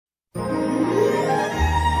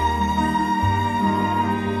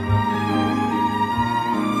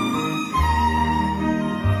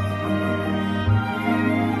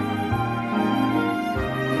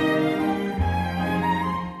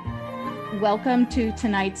Welcome to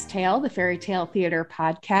tonight's tale, the Fairy Tale Theater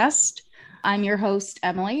podcast. I'm your host,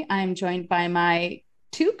 Emily. I'm joined by my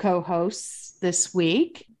two co-hosts this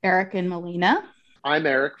week, Eric and Melina. I'm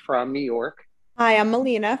Eric from New York. Hi, I'm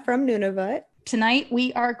Melina from Nunavut. Tonight,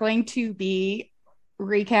 we are going to be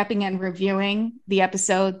recapping and reviewing the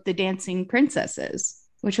episode, The Dancing Princesses,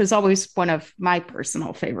 which was always one of my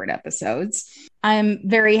personal favorite episodes. I'm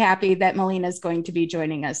very happy that Melina is going to be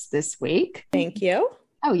joining us this week. Thank you.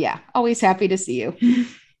 Oh, yeah. Always happy to see you.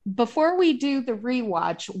 Before we do the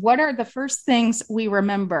rewatch, what are the first things we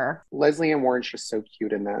remember? Leslie Ann Warren's just so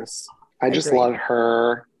cute in this. I just agree. love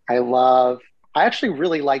her. I actually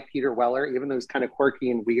really like Peter Weller, even though he's kind of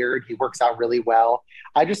quirky and weird. He works out really well.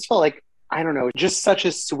 I just feel like, I don't know, just such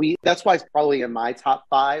a sweet, that's why it's probably in my top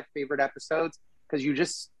 5 favorite episodes,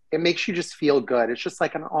 because it makes you just feel good. It's just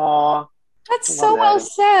like an aw. That's so well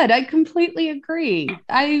said. I completely agree.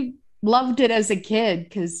 I loved it as a kid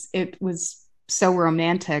because it was so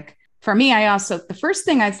romantic. For me, the first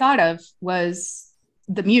thing I thought of was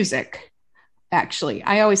the music, actually.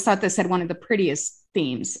 I always thought this had one of the prettiest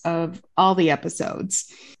themes of all the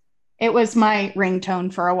episodes. It was my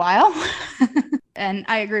ringtone for a while. And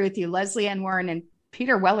I agree with you. Leslie Ann Warren and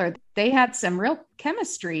Peter Weller, they had some real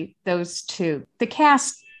chemistry, those two. The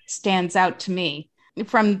cast stands out to me.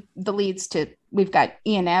 From the leads we've got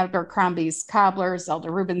Ian Abercrombie's Cobbler, Zelda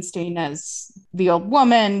Rubinstein as the old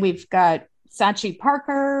woman. We've got Sachi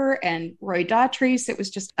Parker and Roy Daughtry. It was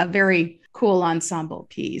just a very cool ensemble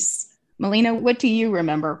piece. Melina, what do you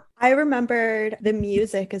remember? I remembered the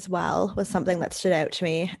music as well was something that stood out to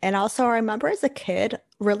me. And also I remember as a kid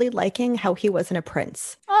really liking how he wasn't a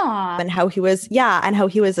prince. Aww. And how he was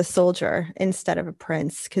a soldier instead of a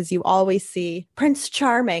prince, because you always see Prince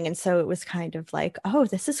Charming. And so it was kind of like, oh,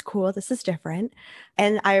 this is cool. This is different.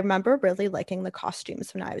 And I remember really liking the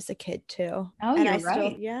costumes when I was a kid too. Oh, and you're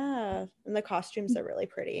right. Yeah. And the costumes are really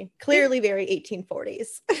pretty. Clearly very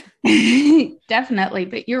 1840s. Definitely.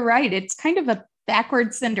 But you're right. It's kind of a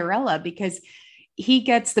backward Cinderella because he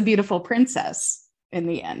gets the beautiful princess in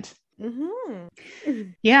the end. Mm-hmm.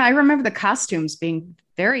 Yeah, I remember the costumes being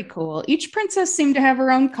very cool. Each princess seemed to have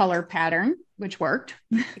her own color pattern, which worked.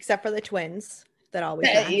 Except for the twins that always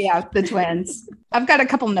match. Yeah, the twins. I've got a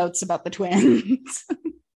couple notes about the twins.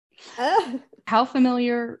 How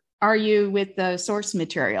familiar are you with the source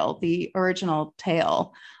material, the original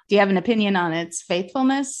tale? Do you have an opinion on its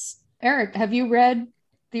faithfulness? Eric, have you read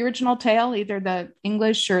the original tale, either the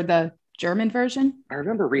English or the German version? I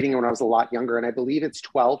remember reading it when I was a lot younger, and I believe it's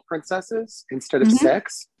 12 princesses instead of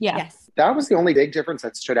 6. Yeah. Yes. That was the only big difference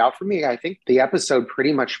that stood out for me. I think the episode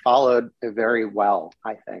pretty much followed it very well,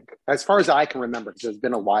 I think. As far as I can remember, because it's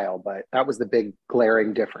been a while, but that was the big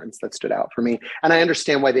glaring difference that stood out for me. And I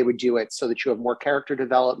understand why they would do it, so that you have more character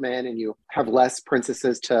development and you have less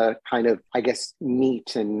princesses to kind of, I guess,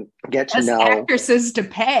 meet and get to know. Actresses to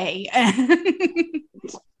pay.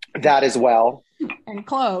 That as well. And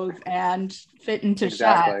clothe and fit into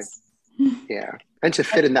Exactly. shots. Yeah. And to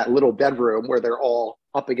fit in that little bedroom where they're all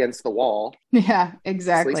up against the wall. Yeah,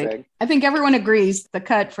 exactly. Sleeping. I think everyone agrees the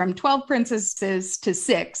cut from 12 princesses to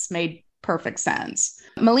 6 made perfect sense.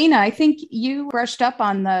 Melina, I think you brushed up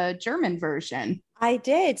on the German version. I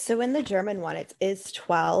did. So in the German one, it is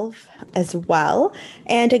 12 as well.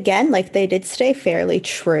 And again, like they did stay fairly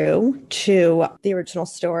true to the original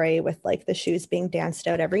story with like the shoes being danced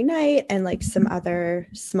out every night and like some other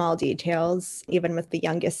small details, even with the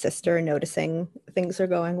youngest sister noticing things are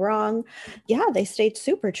going wrong. Yeah, they stayed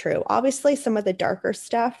super true. Obviously, some of the darker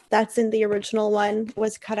stuff that's in the original one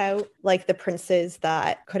was cut out, like the princes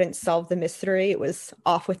that couldn't solve the mystery. It was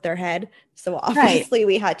off with their head. So obviously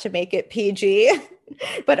we had to make it PG.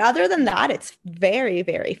 But other than that, it's very,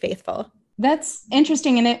 very faithful. That's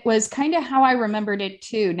interesting. And it was kind of how I remembered it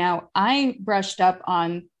too. Now, I brushed up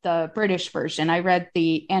on the British version. I read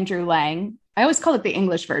the Andrew Lang. I always call it the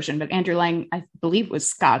English version, but Andrew Lang, I believe, was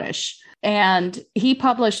Scottish. And he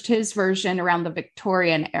published his version around the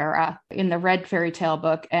Victorian era in the Red Fairy Tale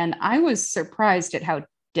book. And I was surprised at how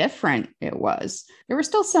different it was. There were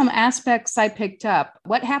still some aspects I picked up.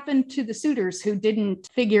 What happened to the suitors who didn't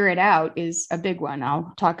figure it out is a big one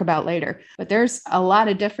I'll talk about later. But there's a lot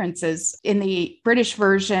of differences. In the British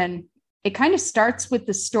version, it kind of starts with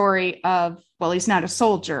the story of, well, he's not a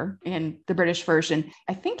soldier in the British version.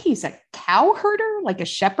 I think he's a cow herder, like a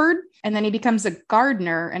shepherd. And then he becomes a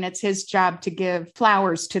gardener, and it's his job to give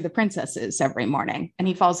flowers to the princesses every morning. And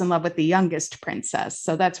he falls in love with the youngest princess.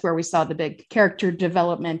 So that's where we saw the big character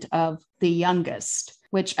development of the youngest.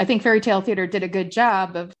 which I think Fairy Tale Theater did a good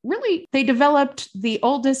job of. Really, they developed the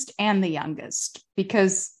oldest and the youngest,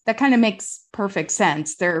 because that kind of makes perfect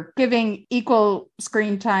sense. They're giving equal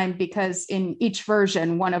screen time because in each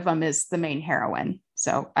version, one of them is the main heroine.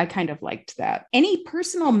 So I kind of liked that. Any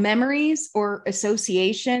personal memories or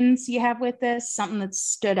associations you have with this? Something that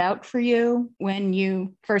stood out for you when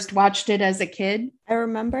you first watched it as a kid? I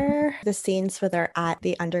remember the scenes where they're at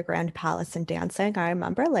the underground palace and dancing. I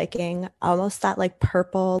remember liking almost that like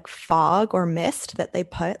purple fog or mist that they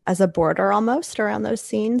put as a border almost around those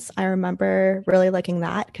scenes. I remember really liking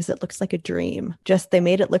that because it looks like a dream. Just they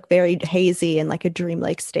made it look very hazy and like a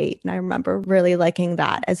dreamlike state. And I remember really liking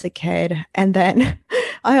that as a kid. And then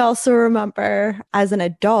I also remember as an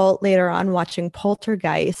adult later on watching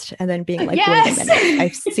Poltergeist and then being like, Yes! wait a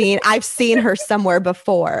minute, I've seen her somewhere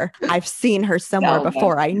before.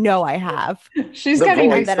 I know I have. She's The got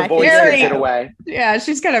voice, a the voice very, gives it away. yeah,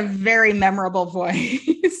 she's got a very memorable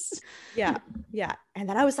voice. Yeah. And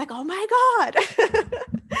then I was like, oh my God,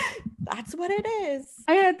 that's what it is.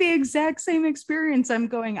 I had the exact same experience. I'm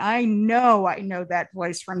going, I know that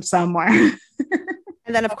voice from somewhere.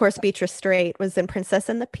 And then, of course, Beatrice Straight was in Princess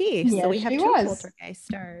and the Pea. Yes, so we have she two was. Poltergeist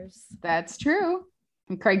stars. That's true.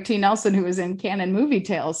 And Craig T. Nelson, who was in Canon Movie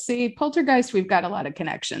Tales. See, Poltergeist, we've got a lot of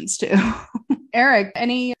connections to. Eric,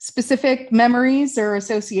 any specific memories or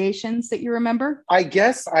associations that you remember? I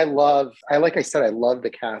guess I love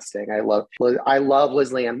the casting. I love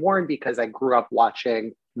Leslie Ann Warren because I grew up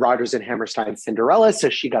watching Rodgers and Hammerstein's Cinderella, so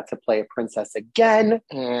she got to play a princess again.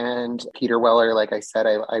 And Peter Weller, like I said,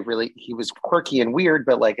 he was quirky and weird,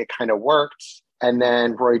 but like it kind of worked. And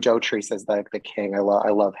then Roy Dotrice as the king. I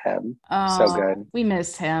love him. So good. We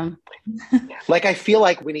miss him. Like, I feel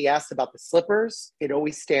like when he asked about the slippers, it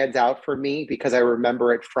always stands out for me because I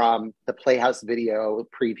remember it from the Playhouse video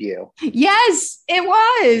preview. Yes, it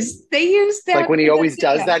was. They used that. Like when he always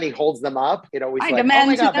does that and he holds them up, it always like, oh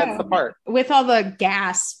my God, that's the part. With all the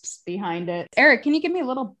gasps behind it. Eric, can you give me a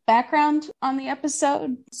little background on the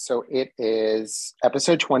episode? So it is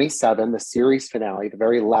episode 27, the series finale, the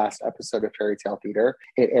very last episode of Fairy Tale Theater.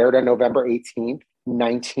 It aired on November 18th.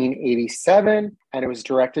 1987, and it was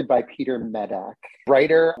directed by Peter Medak.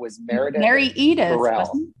 Writer was Mary Edith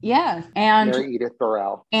Burrell. Yeah, and Mary Edith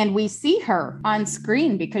Burrell. And we see her on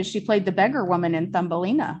screen because she played the beggar woman in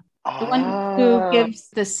Thumbelina, the one who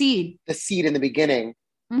gives the seed. The seed in the beginning.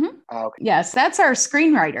 Mm-hmm. Oh, okay. Yes, that's our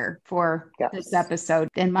screenwriter for this episode.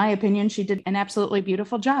 In my opinion, she did an absolutely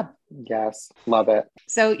beautiful job. Yes, love it.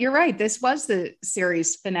 So you're right. This was the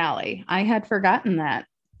series finale. I had forgotten that.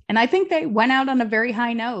 And I think they went out on a very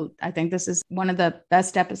high note. I think this is one of the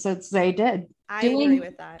best episodes they did. I agree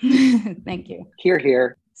with that. Thank you. Hear,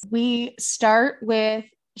 hear. We start with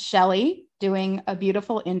Shelley doing a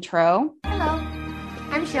beautiful intro. Hello,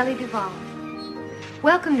 I'm Shelley Duvall.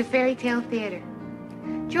 Welcome to Fairy Tale Theater.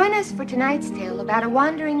 Join us for tonight's tale about a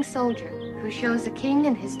wandering soldier who shows the king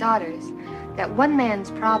and his daughters that one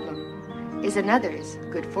man's problem is another's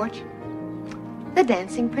good fortune. The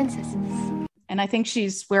Dancing Princesses. And I think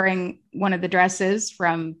she's wearing one of the dresses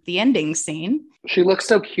from the ending scene. She looks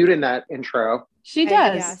so cute in that intro. She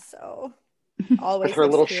does. Yeah, so always with her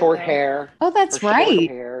little short hair. Oh, that's right.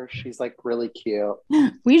 Hair. She's like really cute.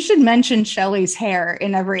 We should mention Shelley's hair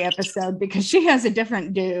in every episode because she has a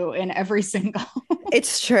different do in every single.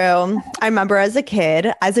 It's true. I remember as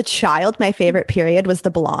a child, my favorite period was the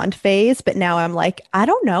blonde phase, but now I'm like, I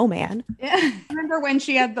don't know, man. Yeah. I remember when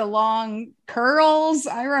she had the long curls.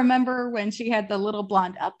 I remember when she had the little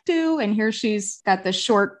blonde updo, and here she's got the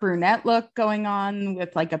short brunette look going on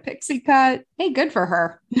with like a pixie cut. Hey, good for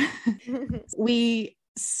her. We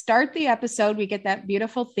start the episode, we get that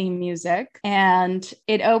beautiful theme music, and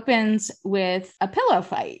it opens with a pillow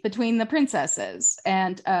fight between the princesses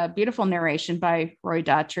and a beautiful narration by Roy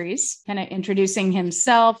Dotrice, kind of introducing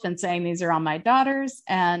himself and saying, these are all my daughters.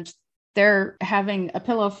 And they're having a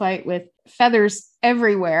pillow fight with feathers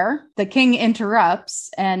everywhere. The king interrupts,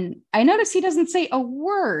 and I notice he doesn't say a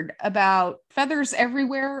word about feathers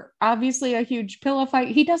everywhere. Obviously a huge pillow fight.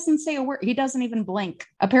 He doesn't say a word. He doesn't even blink.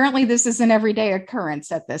 Apparently this is an everyday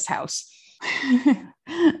occurrence at this house.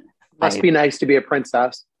 Must be nice to be a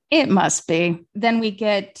princess. It must be. Then we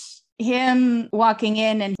get him walking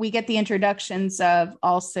in, and we get the introductions of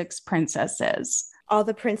all 6 princesses. All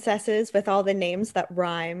the princesses with all the names that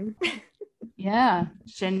rhyme. Yeah.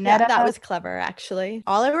 Janetta. Yeah, that was clever, actually.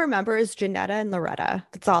 All I remember is Janetta and Loretta.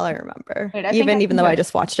 That's all I remember. Wait, even though I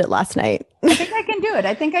just watched it last night. I think I can do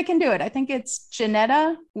it. I think it's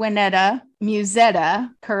Janetta, Winetta, Musetta,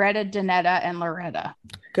 Coretta, Danetta, and Loretta.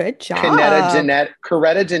 Good job.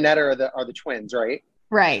 Coretta, Danetta are the twins, right?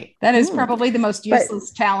 Right. That is probably the most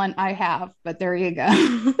useless talent I have, but there you go.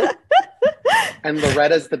 And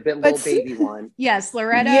Loretta's the little baby one. Yes,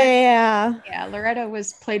 Loretta. Yeah. Yeah, Loretta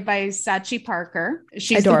was played by Sachi Parker.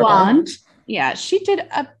 She's Adorable. the blonde. Yeah, she did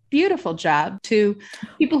a beautiful job. To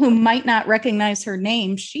people who might not recognize her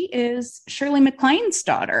name, she is Shirley MacLaine's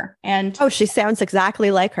daughter. And she sounds exactly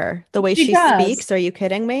like her. The way she speaks. Are you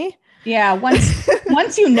kidding me? Yeah,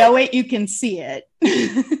 once you know it, you can see it.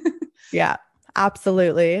 Yeah,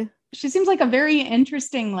 absolutely. She seems like a very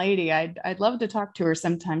interesting lady. I'd love to talk to her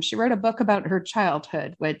sometime. She wrote a book about her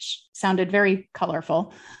childhood, which sounded very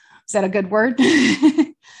colorful. Is that a good word?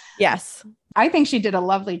 Yes. I think she did a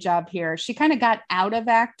lovely job here. She kind of got out of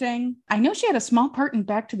acting. I know she had a small part in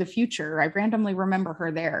Back to the Future. I randomly remember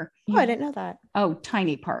her there. Oh, I didn't know that. Oh,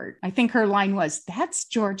 tiny part. I think her line was, "That's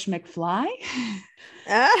George McFly."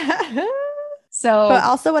 So, but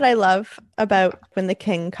also what I love about when the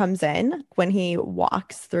king comes in, when he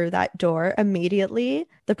walks through that door, immediately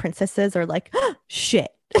the princesses are like, oh,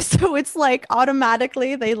 shit. So it's like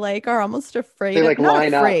automatically they like are almost afraid. They like not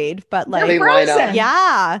afraid, up. But like they line up.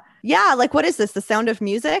 Yeah. Like, what is this? The Sound of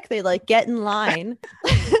Music? They like get in line.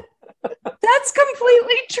 That's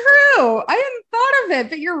completely true. I hadn't thought of it,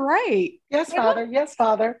 but you're right. Yes, father. Yes,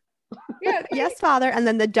 father. Yeah, yes, father. And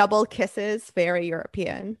then the double kisses, very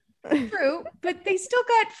European. True, but they still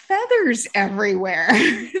got feathers everywhere.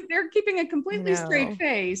 They're keeping a completely straight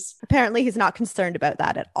face. Apparently, he's not concerned about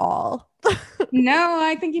that at all. No,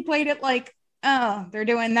 I think he played it like, oh, they're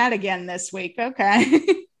doing that again this week. Okay.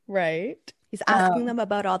 Right. He's asking them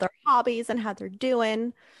about all their hobbies and how they're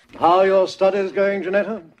doing. How are your studies going,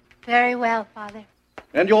 Janetta? Very well, Father.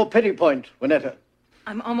 And your penny point, Vinetta?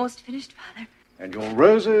 I'm almost finished, Father. And your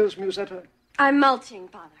roses, Musetta? I'm mulching,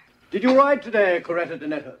 Father. Did you ride today, Coretta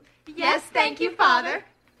Dinetta? Yes, thank you, Father.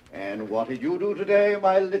 And what did you do today,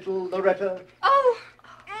 my little Loretta? Oh,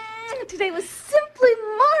 today was simply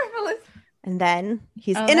marvelous. And then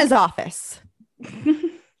he's in his office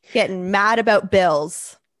getting mad about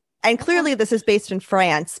bills. And clearly this is based in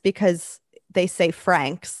France because they say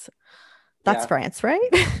francs. That's France, right?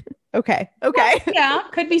 Okay. Yeah,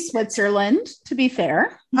 could be Switzerland, to be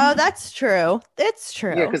fair. Oh, that's true. It's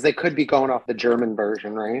true. Yeah, because they could be going off the German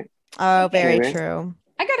version, right? Oh, very true.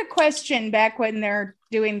 I got a question back when they're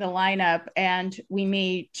doing the lineup and we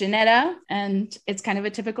meet Janetta, and it's kind of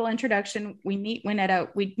a typical introduction. We meet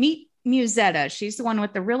Musetta. She's the one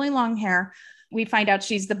with the really long hair. We find out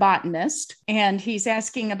she's the botanist, and he's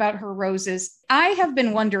asking about her roses. I have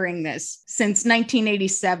been wondering this since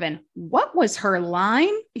 1987. What was her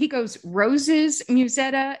line? He goes, "Roses,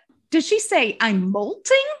 Musetta." Does she say, "I'm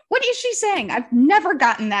molting"? What is she saying? I've never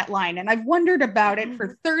gotten that line, and I've wondered about it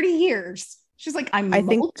for 30 years. She's like, I'm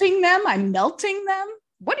molting them. I'm melting them.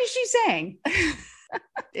 What is she saying?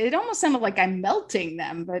 It almost sounded like I'm melting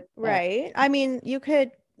them, but right. I mean, you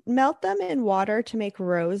could melt them in water to make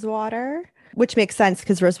rose water, which makes sense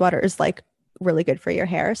because rose water is like really good for your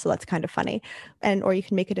hair. So that's kind of funny. Or you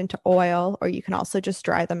can make it into oil, or you can also just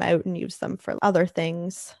dry them out and use them for other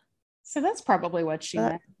things. So that's probably what she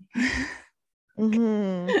meant.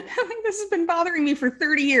 Mm-hmm. I think this has been bothering me for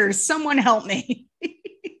 30 years. Someone help me.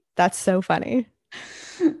 That's so funny.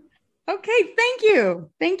 Okay, thank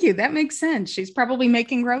you. That makes sense. She's probably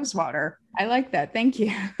making rose water. I like that. Thank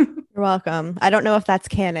you. You're welcome. I don't know if that's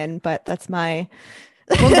canon, but that's my...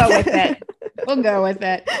 We'll go with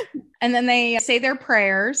it. And then they say their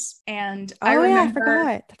prayers. And I remember... I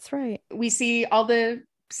forgot. That's right. We see all the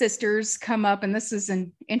sisters come up, and this is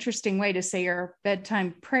an interesting way to say our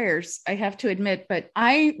bedtime prayers, I have to admit, but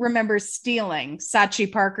I remember stealing Sachi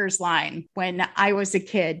Parker's line when I was a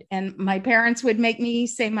kid, and my parents would make me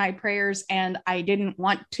say my prayers and I didn't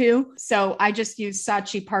want to, so I just used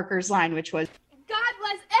Sachi Parker's line, which was, God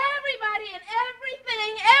bless everybody and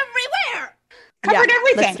everything everywhere. Covered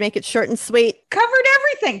everything. Let's make it short and sweet. Covered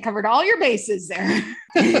everything. Covered all your bases there.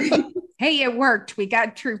 Hey, it worked. We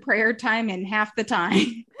got through prayer time in half the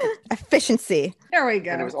time. Efficiency. There we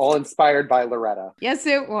go. And it was all inspired by Loretta. Yes,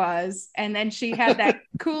 it was. And then she had that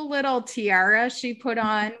cool little tiara she put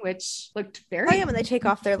on, which looked very... Oh, yeah, when they take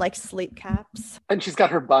off their, like, sleep caps. And she's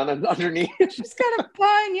got her bun underneath. She's got a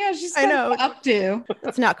bun. Yeah, she's got an updo.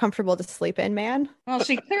 It's not comfortable to sleep in, man. Well,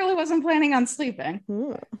 she clearly wasn't planning on sleeping.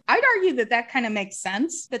 I'd argue that kind of makes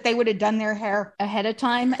sense, that they would have done their hair ahead of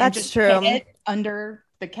time. That's and just true. hid it under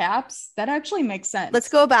the caps. That actually makes sense. Let's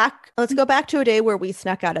go back to a day where we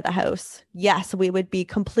snuck out of the house. Yes, we would be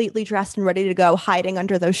completely dressed and ready to go, hiding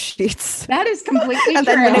under those sheets. That is completely and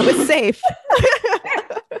true. then when it was safe.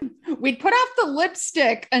 We'd put off the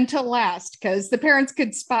lipstick until last because the parents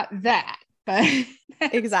could spot that. But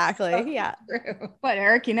Exactly. Yeah. True. What,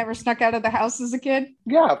 Eric, you never snuck out of the house as a kid?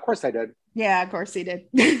 Yeah, of course I did. Yeah, of course he did.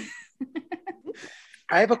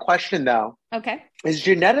 I have a question though. Okay. Is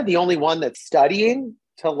Janetta the only one that's studying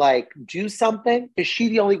to like do something? Is she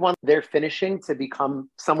the only one they're finishing to become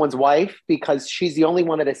someone's wife? Because she's the only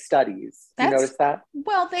one that studies. You notice that?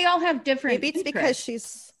 Well, they all have different Maybe it's interests. because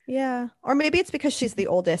she's, yeah. Or maybe it's because she's the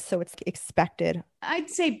oldest, so it's expected. I'd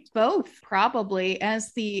say both, probably.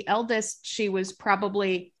 As the eldest, she was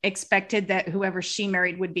probably expected that whoever she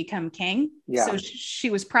married would become king. Yeah. So she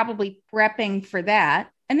was probably prepping for that.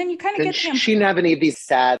 And then you kind of get she didn't have any of these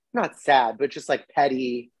not sad, but just like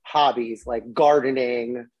petty hobbies like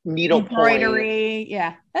gardening, needlepoint. Embroidery.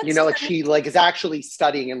 Yeah. Like she like is actually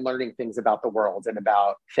studying and learning things about the world and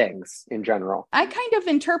about things in general. I kind of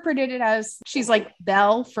interpreted it as she's like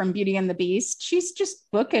Belle from Beauty and the Beast. She's just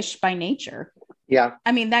bookish by nature. Yeah.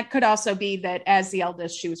 I mean, that could also be that as the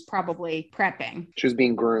eldest, she was probably prepping. She was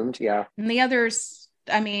being groomed. Yeah. And the others,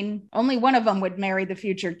 I mean, only one of them would marry the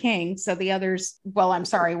future king. So the others, well, I'm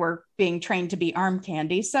sorry, were being trained to be arm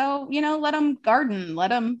candy. So, let them garden, let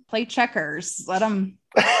them play checkers, let them.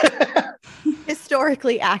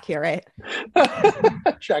 Historically accurate.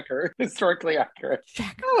 Checker. Historically accurate.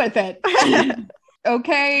 Go with it.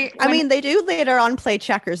 Okay. I mean, they do later on play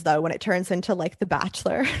checkers, though, when it turns into like The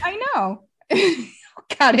Bachelor. I know.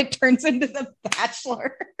 God, it turns into The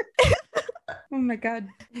Bachelor. Oh, my God.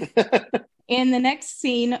 In the next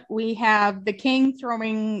scene, we have the king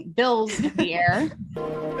throwing bills in the air.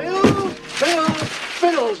 Bills, bills,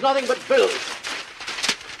 bills, nothing but bills.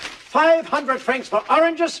 500 francs for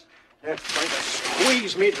oranges? They're trying to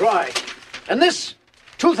squeeze me dry. And this,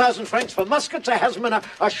 2,000 francs for muskets. There hasn't been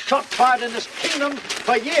a shot fired in this kingdom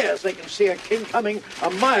for years. They can see a king coming a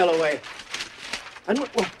mile away. And,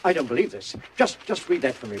 well, I don't believe this. Just read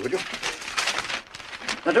that for me, would you?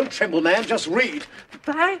 Now, don't tremble, man. Just read.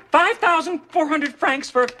 5,400 francs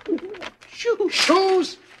for shoes.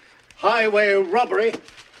 Shoes? Highway robbery.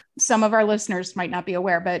 Some of our listeners might not be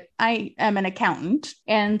aware, but I am an accountant,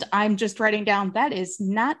 and I'm just writing down that is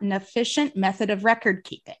not an efficient method of record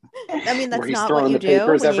keeping. I mean, that's not throwing what you the do.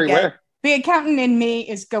 papers everywhere. The accountant in me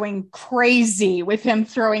is going crazy with him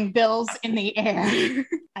throwing bills in the air.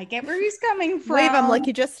 I get where he's coming from. Wave them like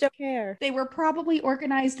you just don't care. They were probably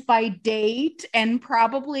organized by date and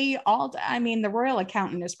probably the royal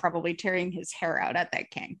accountant is probably tearing his hair out at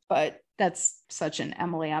that king. But that's such an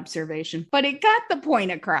Emily observation. But it got the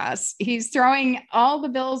point across. He's throwing all the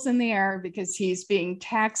bills in the air because he's being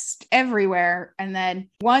taxed everywhere. And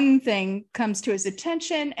then one thing comes to his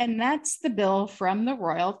attention, and that's the bill from the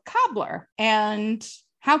royal cobbler. And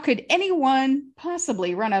how could anyone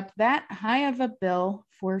possibly run up that high of a bill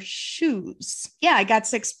for shoes? Yeah, I got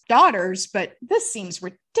 6 daughters, but this seems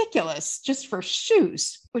ridiculous just for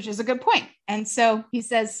shoes, which is a good point. And so he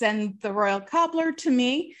says, send the royal cobbler to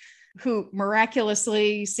me, who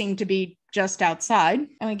miraculously seemed to be just outside.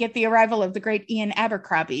 And we get the arrival of the great Ian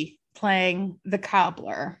Abercrombie playing the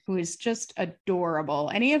cobbler, who is just adorable.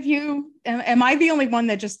 Any of you, am I the only one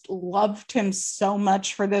that just loved him so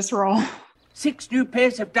much for this role? 6 new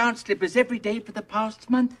pairs of down slippers every day for the past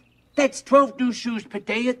month. That's 12 new shoes per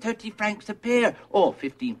day at 30 francs a pair, or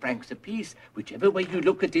 15 francs a piece. Whichever way you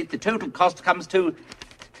look at it, the total cost comes to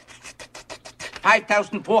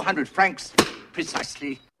 5,400 francs,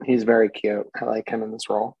 precisely. He's very cute. I like him in this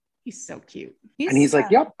role. He's so cute. He's like,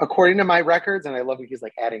 yep, according to my records. And I love that he's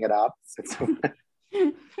like adding it up.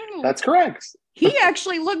 That's correct. He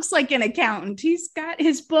actually looks like an accountant. He's got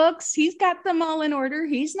his books. He's got them all in order.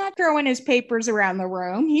 He's not throwing his papers around the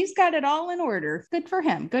room. He's got it all in order. Good for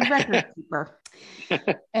him. Good record keeper.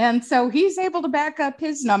 And so he's able to back up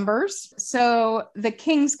his numbers. So the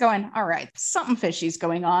king's going, all right, something fishy's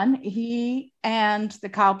going on. He and the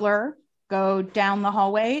cobbler go down the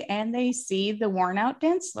hallway and they see the worn out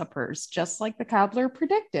dance slippers, just like the cobbler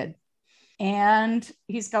predicted. And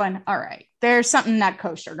he's going, all right, there's something not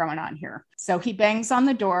kosher going on here. So he bangs on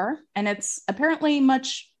the door, and it's apparently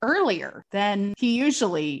much earlier than he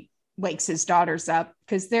usually wakes his daughters up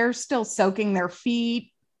because they're still soaking their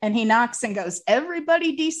feet. And he knocks and goes,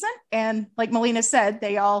 everybody decent? And like Melina said,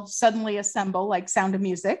 they all suddenly assemble like Sound of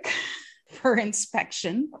Music for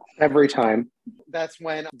inspection. Every time. That's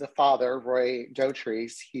when the father, Roy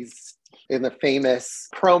Dotrice, he's in the famous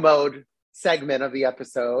promoed segment of the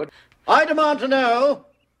episode. I demand to know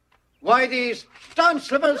why these down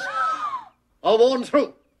slippers are worn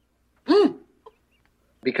through.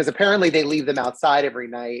 Because apparently they leave them outside every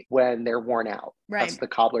night when they're worn out. Right. That's the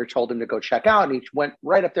cobbler told him to go check out, and he went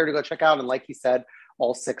right up there to go check out. And like he said,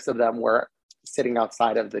 all 6 of them were sitting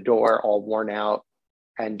outside of the door, all worn out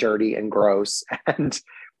and dirty and gross. And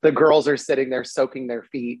The girls are sitting there soaking their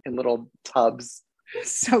feet in little tubs.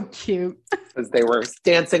 So cute. Because they were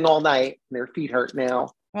dancing all night and their feet hurt now.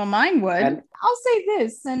 Well, mine would. And I'll say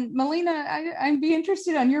this, and Melina, I'd be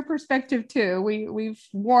interested on your perspective too. We've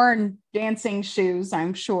worn dancing shoes,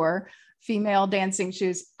 I'm sure, female dancing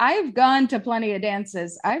shoes. I've gone to plenty of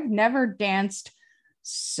dances. I've never danced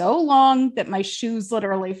so long that my shoes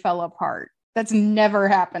literally fell apart. That's never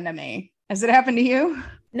happened to me. Has it happened to you?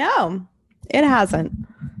 No, it hasn't.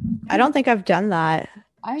 I don't think I've done that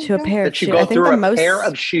to a pair of shoes. That you go through a pair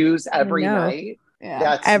of shoes every night.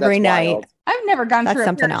 Yeah. Every night. Wild. I've never gone through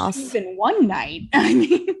something a pair else. of shoes in one night. I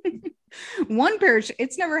mean, one pair of shoes.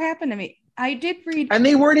 It's never happened to me. I did read. And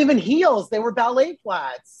they weren't even heels. They were ballet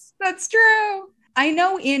flats. That's true. I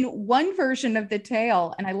know in one version of the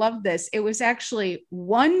tale, and I love this, it was actually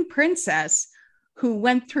one princess who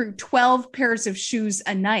went through 12 pairs of shoes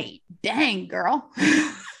a night. Dang, girl.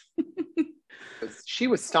 She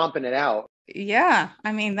was stomping it out. Yeah.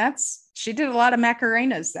 I mean, she did a lot of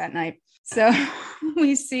Macarenas that night. So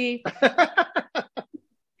we see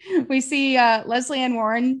Leslie Ann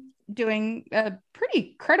Warren doing a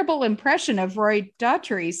pretty credible impression of Roy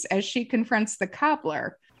Dotrice as she confronts the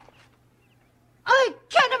cobbler. I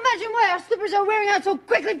can't imagine why our slippers are wearing out so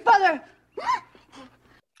quickly, Father.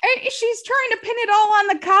 And she's trying to pin it all on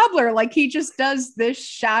the cobbler, like he just does this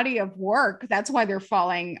shoddy of work. That's why they're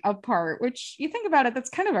falling apart, which you think about it, that's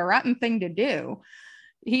kind of a rotten thing to do.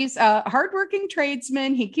 He's a hardworking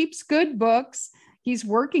tradesman. He keeps good books. He's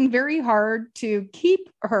working very hard to keep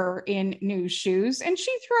her in new shoes, and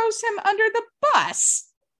she throws him under the bus.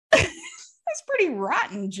 That's pretty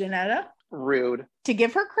rotten, Janetta. Rude. To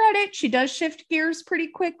give her credit, she does shift gears pretty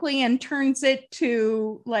quickly and turns it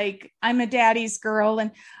to like, I'm a daddy's girl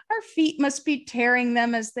and our feet must be tearing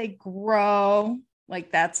them as they grow.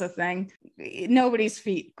 Like that's a thing. Nobody's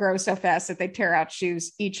feet grow so fast that they tear out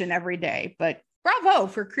shoes each and every day, but bravo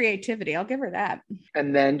for creativity. I'll give her that.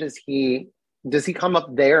 And then does he come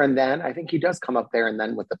up there and then? I think he does come up there and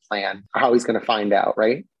then with the plan, how he's going to find out,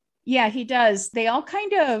 right? Yeah, he does. They all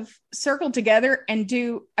kind of circle together and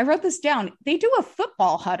I wrote this down. They do a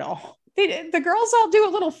football huddle. The girls all do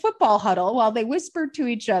a little football huddle while they whisper to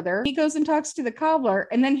each other. He goes and talks to the cobbler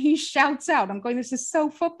and then he shouts out, I'm going, this is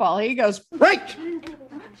so football. He goes, right.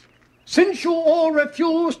 Since you all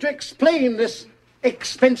refuse to explain this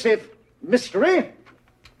expensive mystery,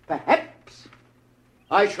 perhaps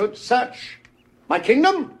I should search my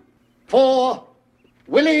kingdom for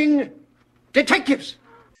willing detectives.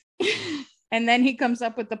 And then he comes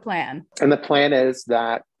up with the plan. And the plan is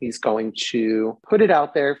that he's going to put it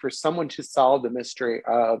out there for someone to solve the mystery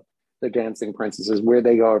of the dancing princesses, where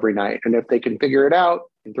they go every night. And if they can figure it out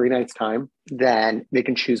in 3 nights' time, then they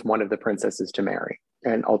can choose one of the princesses to marry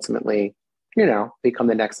and ultimately, become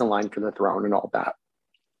the next in line for the throne and all that.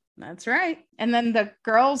 That's right. And then the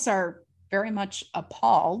girls are very much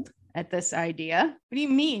appalled at this idea. What do you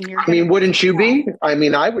mean? Wouldn't you be?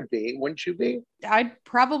 I would be. Wouldn't you be? I'd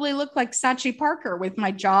probably look like Sachi Parker with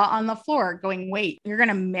my jaw on the floor going, wait, you're going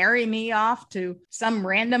to marry me off to some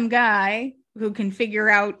random guy who can figure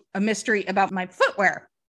out a mystery about my footwear.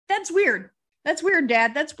 That's weird. That's weird,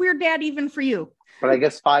 Dad. That's weird, Dad, even for you. But I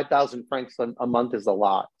guess 5,000 francs a month is a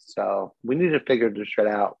lot. So we need to figure this shit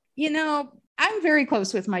out. I'm very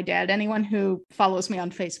close with my dad. Anyone who follows me on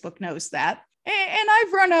Facebook knows that. And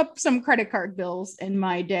I've run up some credit card bills in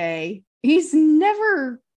my day. He's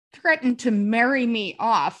never threatened to marry me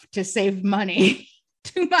off to save money,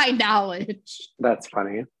 to my knowledge. That's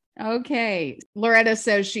funny. Okay. Loretta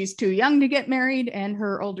says she's too young to get married, and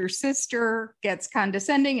her older sister gets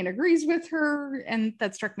condescending and agrees with her. And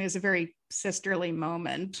that struck me as a very sisterly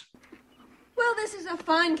moment. Well, this is a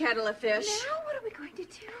fine kettle of fish. Now what are we going to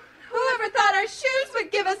do? Whoever thought our shoes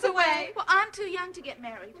would give us away? Well, I'm too young to get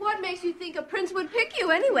married. What makes you think a prince would pick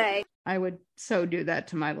you anyway? I would so do that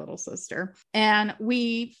to my little sister. And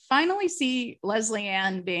we finally see Leslie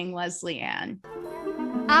Ann being Leslie Ann.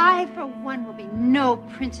 I, for one, will be no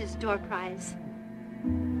prince's door prize.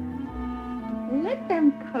 Let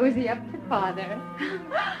them cozy up to Father.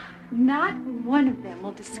 Not one of them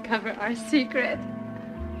will discover our secret.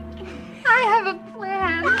 I have a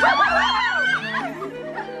plan.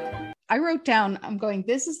 I wrote down, I'm going,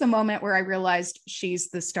 this is the moment where I realized she's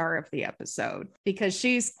the star of the episode because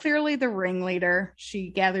she's clearly the ringleader. She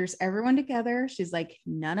gathers everyone together. She's like,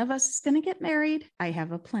 none of us is going to get married. I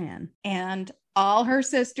have a plan. And all her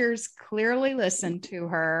sisters clearly listened to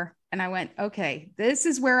her. And I went, okay, this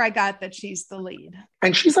is where I got that she's the lead.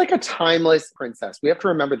 And she's like a timeless princess. We have to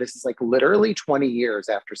remember this is like literally 20 years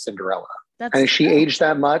after Cinderella. That's And she true. aged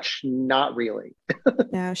that much? Not really.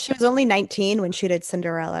 No, she was only 19 when she did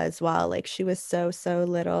Cinderella as well. Like she was so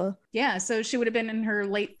little. Yeah, so she would have been in her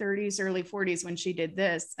late 30s, early 40s when she did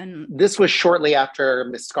this. And This was shortly after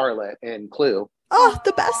Miss Scarlet in Clue. Oh,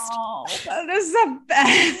 the best. that is the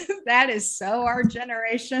best. That is so our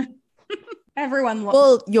generation. Everyone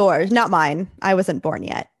Well, yours, not mine. I wasn't born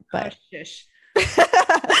yet, but shush. We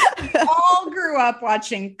all grew up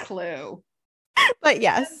watching Clue. but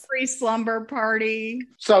yes. Free Slumber Party.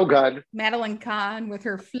 So good. Madeline Kahn with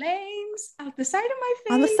her flames out the side of my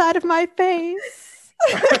face. On the side of my face.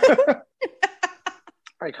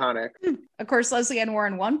 Iconic. Of course, Leslie Ann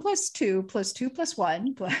Warren, 1 + 2 + 2 +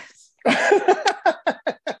 1 plus.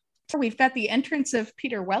 We've got the entrance of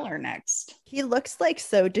Peter Weller next. He looks like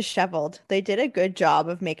so disheveled. They did a good job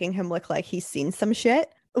of making him look like he's seen some shit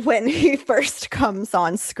when he first comes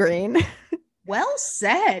on screen. Well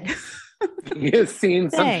said. He has seen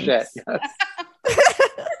some shit. Thanks. Yes.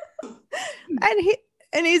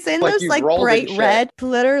 And he's in Like those you've like rolled in bright shit. red,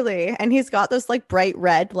 literally. And he's got those like bright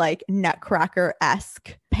red, like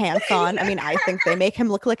Nutcracker-esque pants on. I mean, I think they make him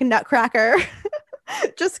look like a Nutcracker.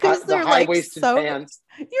 Just because The they're like high-waisted so. pants.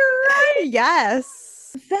 You're right.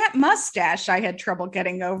 Yes. That mustache I had trouble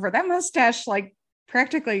getting over. That mustache like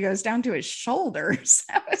practically goes down to his shoulders.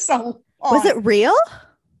 That was so long. Was it real?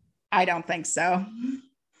 I don't think so.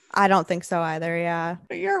 I don't think so either. Yeah.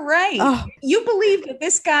 But you're right. Oh. You believe that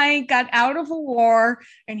this guy got out of a war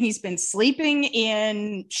and he's been sleeping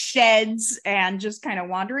in sheds and just kind of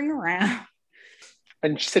wandering around.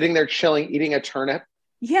 And sitting there chilling, eating a turnip.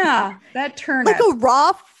 Yeah, that turnip. Like a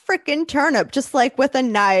raw freaking turnip, just like with a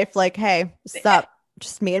knife. Like, hey, what's up?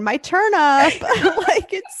 Just me and my turnip.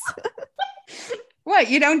 Like it's.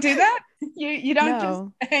 What, you don't do that? You don't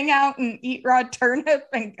No. just hang out and eat raw turnip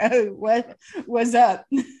and go, what was up?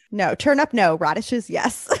 No, turnip, no. Radishes,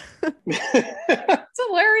 yes. It's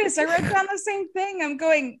hilarious. I wrote down the same thing. I'm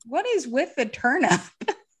going, what is with the turnip?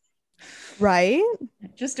 Right?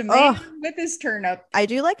 Just a man with his turnip. I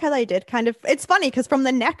do like how they did kind of. It's funny because from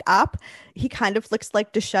the neck up, he kind of looks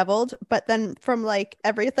like disheveled, but then from like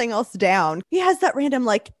everything else down, he has that random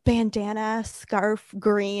like bandana, scarf,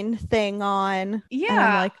 green thing on. Yeah. And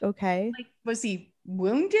I'm like, okay. Like, was he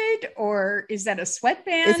wounded or is that a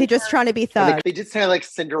sweatband? Is he just trying to be thug? They did say like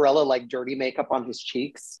Cinderella, like dirty makeup on his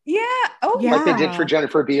cheeks. Yeah. Oh, Yeah. Like they did for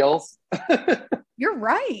Jennifer Beals. You're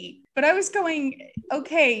right. But I was going,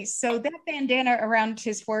 okay, so that bandana around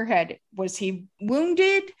his forehead, was he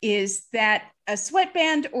wounded? Is that a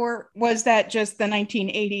sweatband or was that just the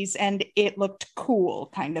 1980s and it looked cool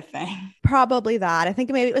kind of thing? Probably that. I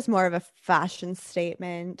think maybe it was more of a fashion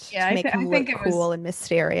statement Yeah, to make him I look think it was- cool and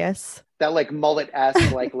mysterious. That like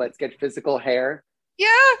mullet-esque, like let's get physical hair. Yeah,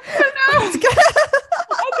 I know.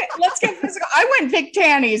 Okay, let's get physical. I went Vic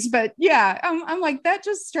Tanny's, but yeah, I'm like, that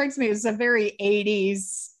just strikes me as a very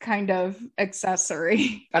 80s kind of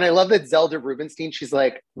accessory. And I love that Zelda Rubinstein, she's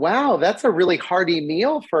like, wow, that's a really hearty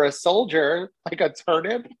meal for a soldier, like a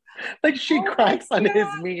turnip. Like she cracks on his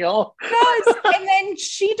meal. Does. And then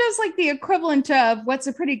she does like the equivalent of what's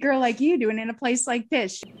a pretty girl like you doing in a place like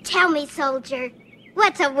this. Tell me, soldier,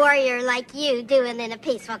 what's a warrior like you doing in a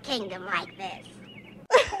peaceful kingdom like this?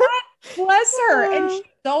 Bless her. And she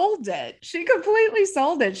sold it. She completely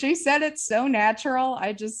sold it. She said it's so natural.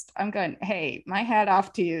 I'm going, hey, my hat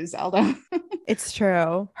off to you, Zelda. It's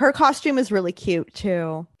true. Her costume is really cute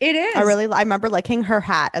too. It is. I remember liking her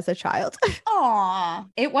hat as a child. Aw.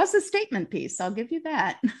 It was a statement piece. I'll give you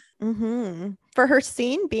that. Mm-hmm. For her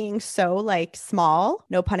scene being so like small,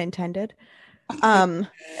 no pun intended.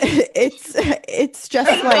 It's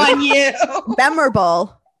just like on you.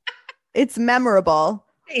 memorable. It's memorable.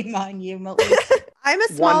 Shame on you, Melina. I'm a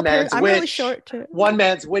small One man's person. I'm really witch. short too. One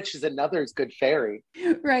man's witch is another's good fairy.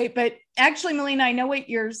 Right. But actually, Melina, I know what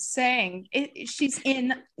you're saying. She's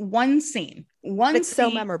in one scene. It's so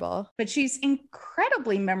memorable. But she's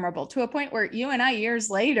incredibly memorable to a point where you and I, years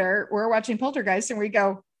later, we're watching Poltergeist and we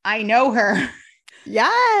go, I know her.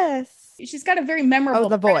 Yes. She's got a very memorable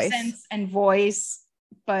the voice. presence and voice.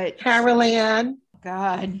 But Carol Ann.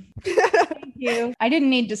 God, thank you. I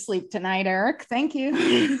didn't need to sleep tonight, Eric. Thank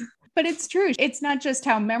you. But it's true. It's not just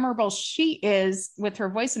how memorable she is with her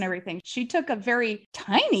voice and everything. She took a very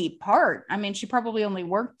tiny part. I mean, she probably only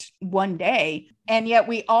worked one day, and yet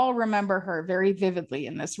we all remember her very vividly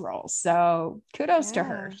in this role. So kudos to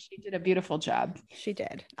her. She did a beautiful job. She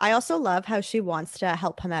did. I also love how she wants to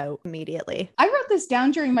help him out immediately. I wrote this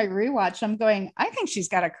down during my rewatch. I'm going, I think she's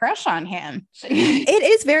got a crush on him. It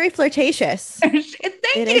is very flirtatious. Thank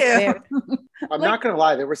It you. is very- I'm not going to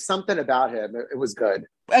lie. There was something about him. It was good.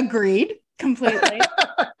 Agreed. Completely.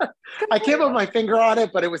 I can't put my finger on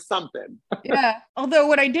it, but it was something. Yeah. Although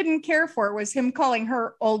what I didn't care for was him calling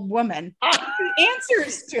her old woman. He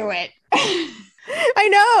answers to it. I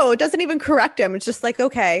know. It doesn't even correct him. It's just like,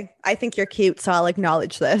 okay, I think you're cute, so I'll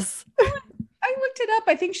acknowledge this. I looked it up.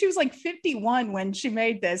 I think she was like 51 when she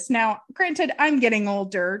made this. Now, granted, I'm getting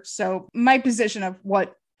older, so my position of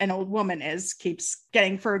what an old woman is keeps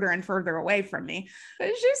getting further and further away from me. But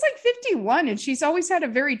she's like 51 and she's always had a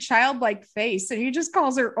very childlike face. And he just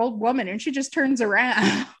calls her old woman and she just turns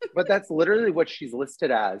around. But that's literally what she's listed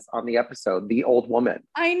as on the episode, the old woman.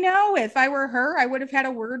 I know. If I were her, I would have had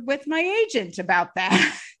a word with my agent about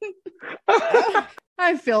that.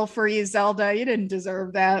 I feel for you, Zelda. You didn't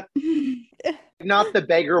deserve that. Not the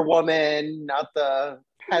beggar woman, not the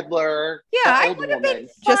peddler. Yeah, I would have been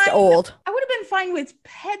fine. Just old. I would have been fine with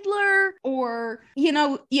peddler, or,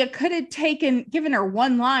 you could have given her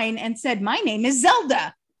one line and said, my name is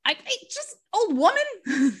Zelda. I just old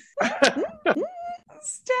woman.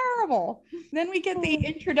 It's terrible. Then we get the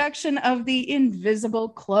introduction of the invisible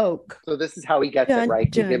cloak. So this is how he gets it,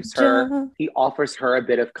 right? He offers her a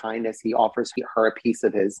bit of kindness. He offers her a piece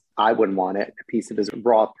of his, I wouldn't want it, a piece of his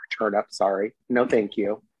raw turnip, sorry. No, thank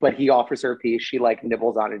you. But he offers her a piece. She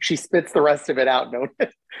nibbles on it. She spits the rest of it out.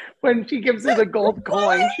 When she gives her the gold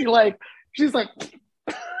coin, she's like,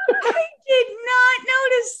 I did not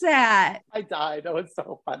notice that. I died. That was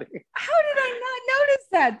so funny. How did I not notice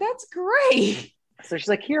that? That's great. So she's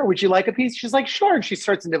like, here, would you like a piece? She's like, sure. And she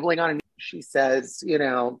starts nibbling on it. She says,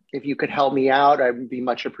 if you could help me out, I would be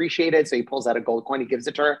much appreciated. So he pulls out a gold coin. He gives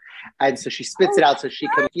it to her. And so she spits it out so she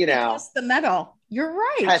can, Test the metal. You're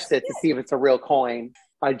right. Test it to see if it's a real coin.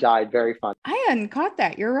 I died. Very fun. I hadn't caught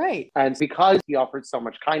that. You're right. And because he offered so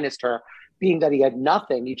much kindness to her, being that he had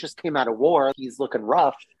nothing, he just came out of war, he's looking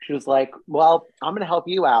rough. She was like, well, I'm going to help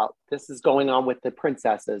you out. This is going on with the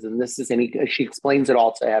princesses. And she explains it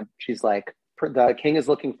all to him. She's like, the king is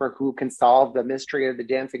looking for who can solve the mystery of the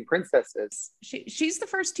dancing princesses. She's the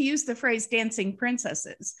first to use the phrase dancing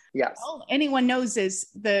princesses. Yes. All anyone knows is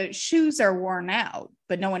the shoes are worn out,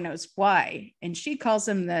 but no one knows why. And she calls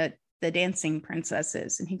them the dancing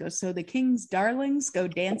princesses. And he goes, so the king's darlings go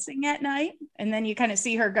dancing at night? And then you kind of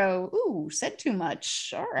see her go, ooh, said too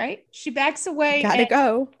much. All right. She backs away. Gotta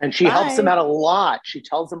go. And she helps him out a lot. She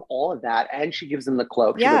tells him all of that. And she gives him the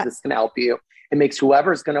cloak. She goes, this can help you. It makes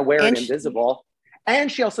whoever's going to wear it invisible. And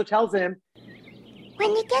she also tells him,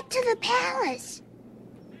 when you get to the palace,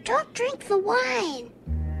 don't drink the wine.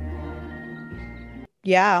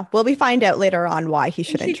 Yeah, we find out later on why he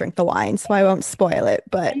shouldn't drink the wine, so I won't spoil it.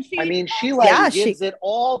 But she gives it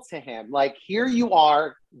all to him. Like, here you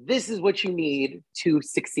are. This is what you need to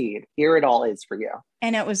succeed. Here it all is for you.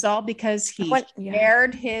 And it was all because he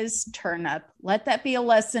shared his turnip. Let that be a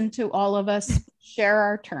lesson to all of us. Share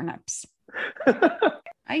our turnips.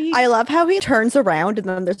 I love how he turns around and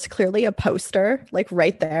then there's clearly a poster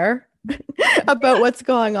right there about what's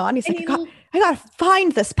going on. He's like, I gotta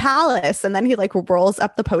find this palace. And then he rolls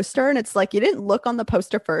up the poster and it's like, you didn't look on the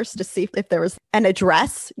poster first to see if there was an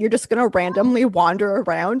address. You're just gonna randomly wander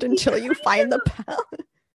around until you find the palace.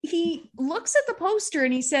 He looks at the poster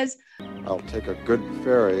and he says, I'll take a good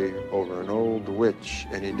fairy over an old witch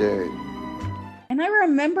any day. And I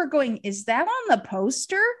remember going, is that on the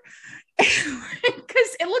poster?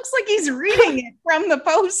 Because it looks like he's reading it from the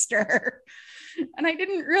poster. And I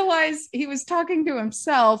didn't realize he was talking to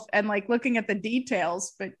himself and looking at the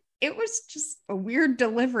details, but it was just a weird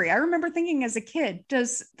delivery. I remember thinking as a kid,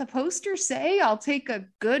 does the poster say I'll take a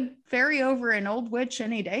good fairy over an old witch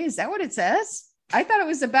any day? Is that what it says? I thought it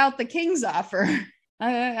was about the king's offer.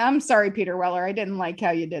 I'm sorry, Peter Weller. I didn't like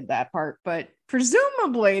how you did that part, but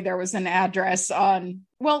presumably there was an address on,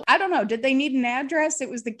 well, I don't know. Did they need an address? It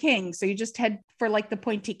was the king. So you just head for the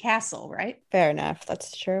pointy castle, right? Fair enough.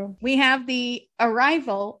 That's true. We have the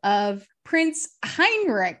arrival of Prince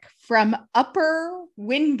Heinrich from Upper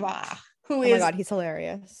Windbach, who is... Oh my God, he's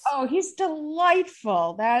hilarious. Oh, he's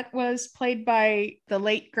delightful. That was played by the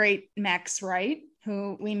late, great Max Wright,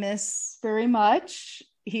 who we miss very much.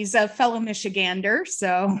 He's a fellow Michigander,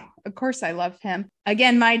 so of course I love him.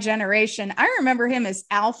 Again, my generation. I remember him as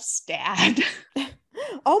Alf's dad.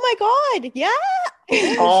 Oh my God, yeah.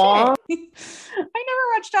 Aww. I never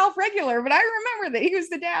watched Alf regular, but I remember that he was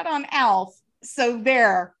the dad on Alf. So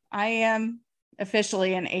there, I am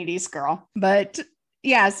officially an 80s girl. But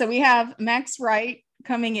yeah, so we have Max Wright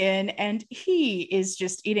coming in, and he is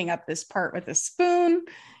just eating up this part with a spoon.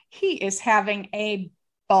 He is having a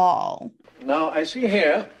ball. Now, I see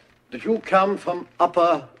here that you come from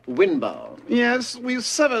Upper Windbau. Yes, we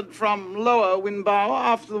severed from Lower Windbau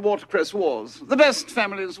after the Watercress Wars. The best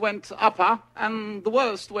families went upper, and the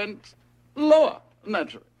worst went lower,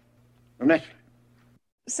 naturally. Naturally.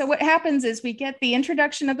 So what happens is we get the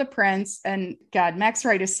introduction of the prince, and God, Max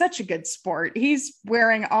Wright is such a good sport. He's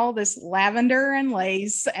wearing all this lavender and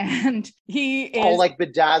lace, and he is all like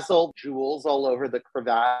bedazzled jewels all over the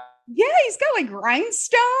cravat. Yeah, he's got like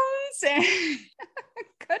rhinestones, and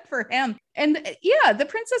good for him. And yeah, the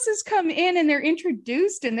princesses come in and they're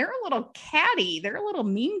introduced, and they're a little catty. They're a little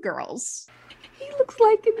mean girls. He looks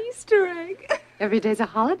like an Easter egg. Every day's a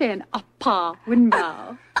holiday in Upper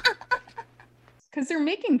Winbow. Because they're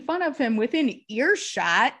making fun of him within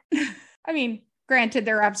earshot. I mean, granted,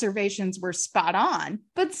 their observations were spot on,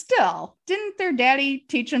 but still, didn't their daddy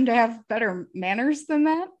teach them to have better manners than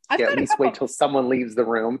that? At least wait till someone leaves the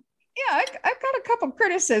room. Yeah, I've got a couple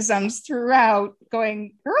criticisms throughout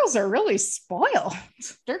going, girls are really spoiled.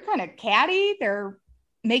 They're kind of catty. They're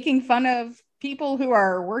making fun of people who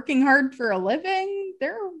are working hard for a living.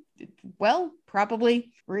 They're, well,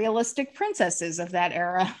 probably realistic princesses of that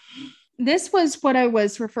era. This was what I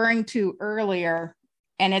was referring to earlier,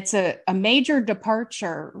 and it's a major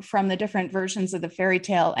departure from the different versions of the fairy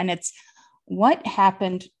tale, and it's what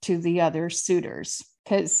happened to the other suitors.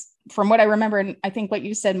 Because from what I remember, and I think what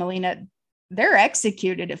you said, Melina, they're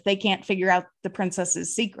executed if they can't figure out the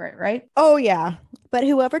princess's secret, right? Oh, yeah. But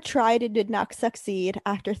whoever tried and did not succeed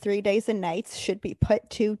after 3 days and nights should be put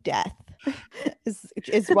to death,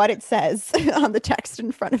 is what it says on the text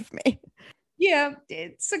in front of me. Yeah,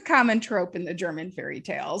 it's a common trope in the German fairy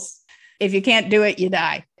tales. If you can't do it, you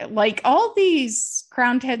die. Like all these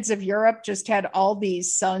crowned heads of Europe just had all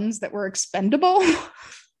these sons that were expendable.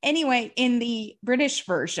 Anyway, in the British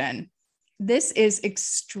version, this is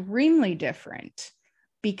extremely different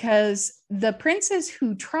because the princes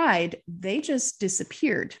who tried, they just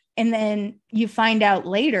disappeared. And then you find out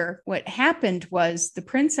later what happened was the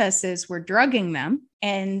princesses were drugging them,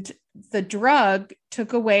 and the drug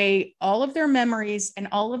took away all of their memories and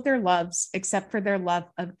all of their loves except for their love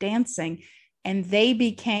of dancing. And they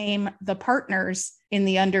became the partners in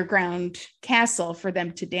the underground castle for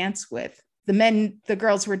them to dance with. The men the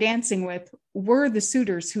girls were dancing with were the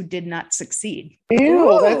suitors who did not succeed. Ew,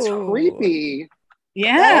 Ooh. that's creepy.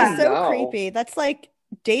 Yeah. That is so creepy. That's like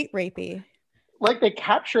date rapey. Like they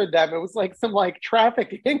captured them. It was like some like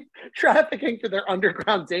trafficking to their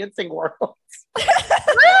underground dancing worlds.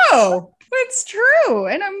 No, it's true.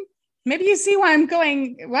 And maybe you see why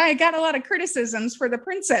I got a lot of criticisms for the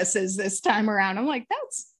princesses this time around. I'm like,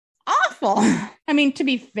 that's awful. I mean, to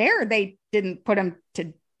be fair, they didn't put them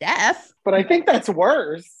to death. But I think that's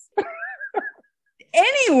worse.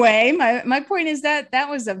 Anyway, my point is that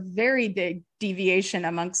was a very big deviation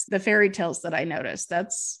amongst the fairy tales that I noticed.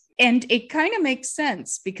 And it kind of makes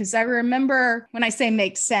sense because I remember when I say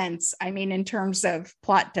makes sense, I mean in terms of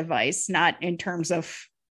plot device, not in terms of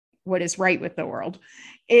what is right with the world.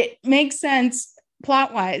 It makes sense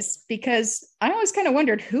plot-wise because I always kind of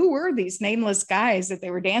wondered who were these nameless guys that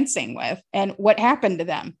they were dancing with and what happened to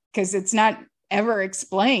them, because it's not ever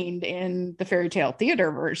explained in the fairy tale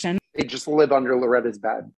theater version. They just live under Loretta's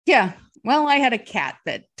bed. Yeah. Well, I had a cat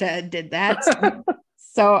that did that.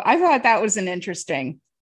 So I thought that was an interesting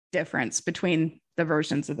difference between the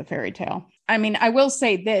versions of the fairy tale. I mean, I will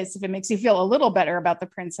say this, if it makes you feel a little better about the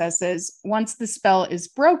princesses, once the spell is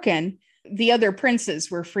broken, the other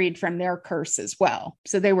princes were freed from their curse as well.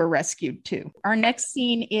 So they were rescued too. Our next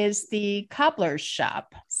scene is the cobbler's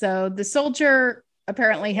shop. So the soldier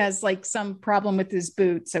apparently has like some problem with his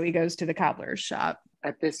boot. So he goes to the cobbler's shop.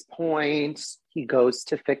 At this point, he goes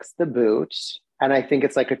to fix the boot. And I think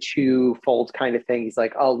it's like a twofold kind of thing. He's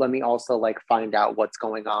like, oh, let me also like find out what's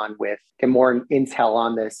going on get more intel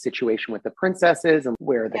on this situation with the princesses and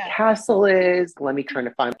where the castle is. Let me try to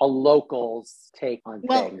find a local's take on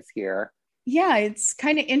things here. Yeah, it's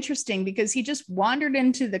kind of interesting because he just wandered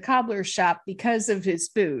into the cobbler's shop because of his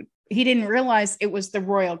boot. He didn't realize it was the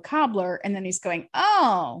royal cobbler. And then he's going,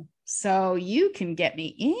 oh, so you can get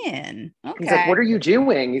me in. Okay. He's like, what are you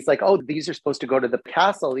doing? He's like, oh, these are supposed to go to the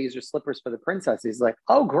castle. These are slippers for the princess. He's like,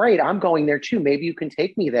 oh, great. I'm going there too. Maybe you can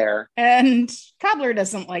take me there. And Cobbler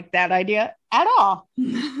doesn't like that idea at all.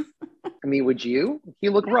 I mean, would you? He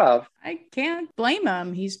looked rough. I can't blame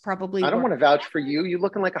him. He's probably... I don't want to vouch for you. You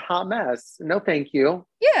looking like a hot mess. No, thank you.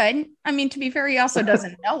 Yeah. And I mean, to be fair, he also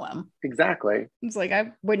doesn't know him. Exactly. It's like,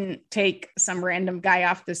 I wouldn't take some random guy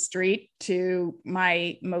off the street to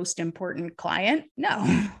my most important client.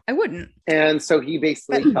 No, I wouldn't. And so he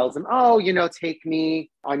basically tells him, oh, take me.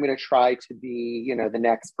 I'm going to try to be, the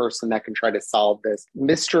next person that can try to solve this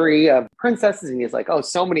mystery of princesses. And he's like, oh,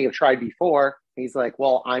 so many have tried before. He's like,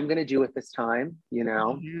 well, I'm going to do it this time,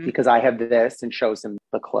 because I have this, and shows him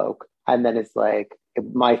the cloak. And then it's like,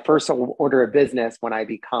 my first order of business when I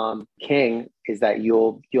become king is that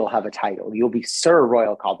you'll have a title. You'll be Sir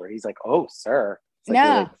Royal Cobbler. He's like, oh, sir.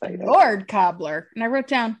 No, really Lord Cobbler. And I wrote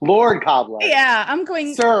down Lord Cobbler. Yeah, I'm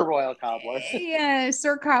going Sir Royal Cobbler. Yeah,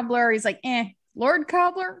 Sir Cobbler. He's like, Lord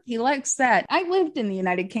Cobbler. He likes that. I lived in the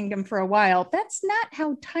United Kingdom for a while. That's not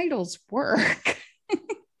how titles work.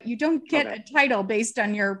 You don't get a title based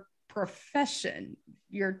on your profession.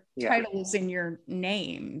 Your title is in your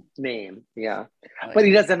name. Yeah. But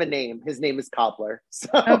he doesn't have a name. His name is Cobbler. So.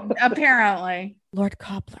 Apparently. Lord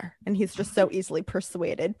Cobbler. And he's just so easily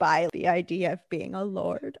persuaded by the idea of being a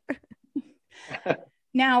lord.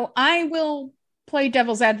 Now, I will play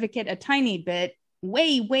devil's advocate a tiny bit.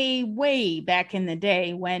 Way, way, way back in the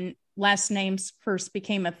day when last names first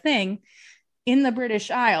became a thing, in the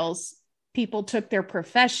British Isles, people took their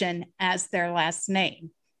profession as their last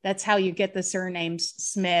name. That's how you get the surnames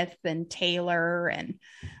Smith and Taylor and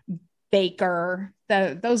Baker.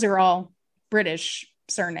 Those are all British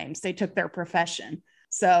surnames. They took their profession.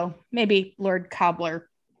 So maybe Lord Cobbler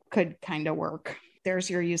could kind of work. There's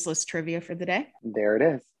your useless trivia for the day. There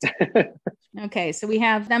it is. Okay, so we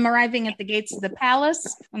have them arriving at the gates of the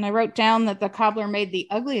palace. And I wrote down that the cobbler made the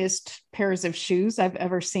ugliest pairs of shoes I've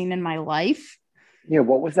ever seen in my life. Yeah,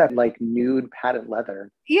 what was that, like nude patent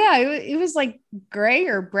leather? Yeah, it was like gray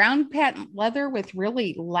or brown patent leather with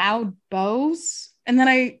really loud bows. And then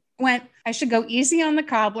I went, I should go easy on the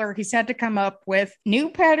cobbler. He's had to come up with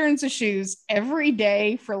new patterns of shoes every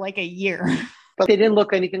day for like a year. But they didn't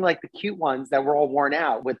look anything like the cute ones that were all worn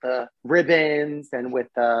out with the ribbons and with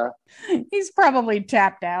the... He's probably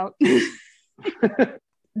tapped out.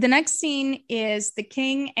 The next scene is the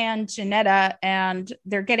king and Janetta, and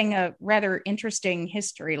they're getting a rather interesting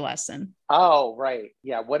history lesson. Oh, right.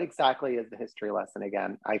 Yeah. What exactly is the history lesson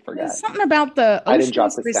again? I forget. There's something about the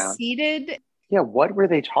oceans receded. Down. Yeah. What were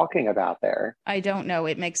they talking about there? I don't know.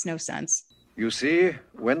 It makes no sense. You see,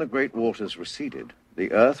 when the great waters receded,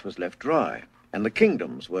 the earth was left dry, and the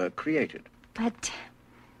kingdoms were created. But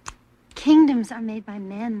kingdoms are made by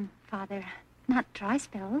men, Father, not dry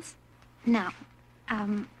spells. Now,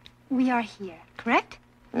 we are here, correct?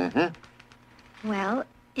 Mm-hmm. Well,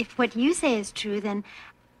 if what you say is true, then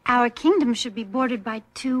our kingdom should be bordered by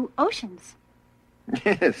 2 oceans.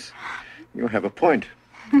 Yes, you have a point.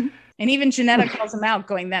 And even Janetta calls him out,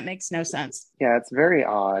 going, that makes no sense. Yeah, it's very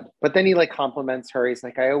odd. But then he like compliments her. He's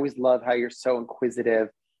like, I always love how you're so inquisitive,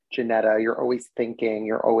 Janetta. You're always thinking.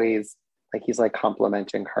 You're always like, he's like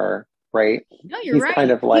complimenting her, right? No, you're right.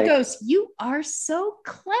 Kind of like, he goes, you are so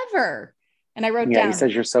clever. And I wrote down. Yeah, he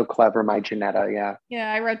says, you're so clever, my Janetta. Yeah.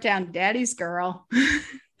 Yeah, I wrote down daddy's girl.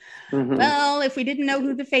 Mm-hmm. Well, if we didn't know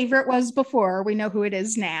who the favorite was before, we know who it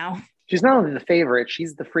is now. She's not only the favorite,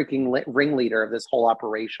 she's the freaking ringleader of this whole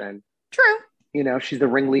operation. True. You know, she's the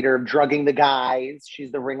ringleader of drugging the guys.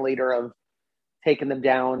 She's the ringleader of taking them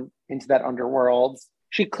down into that underworld.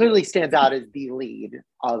 She clearly stands out as the lead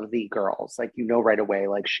of the girls. Like, you know right away,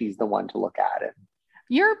 like she's the one to look at it.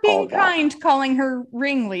 You're being kind calling her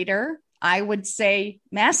ringleader. I would say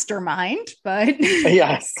mastermind, but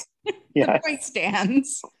yes. The point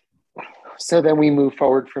stands. So then we move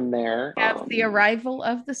forward from there. We have the arrival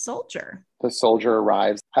of the soldier. The soldier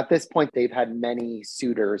arrives. At this point, they've had many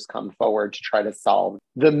suitors come forward to try to solve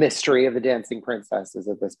the mystery of the dancing princesses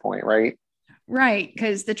at this point, right? Right,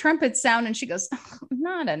 because the trumpets sound and she goes, oh,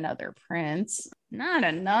 not another prince, not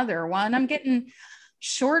another one. I'm getting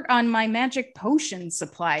short on my magic potion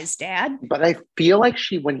supplies, Dad. But I feel like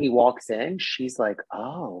when he walks in, she's like,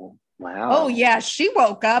 oh, wow. Oh, yeah. She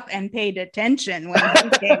woke up and paid attention when he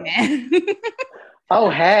came in. Oh,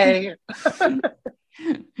 hey.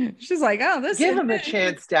 She's like, oh, give him a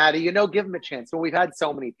chance, Daddy. You know, give him a chance. Well, we've had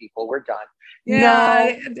so many people. We're done.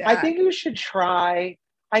 Yeah, no, I think you should try.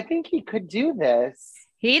 I think he could do this.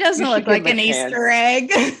 He doesn't look like an Easter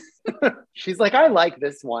egg. She's like, I like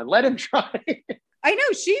this one. Let him try. I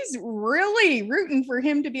know, she's really rooting for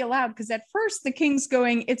him to be allowed, because at first the king's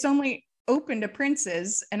going, it's only open to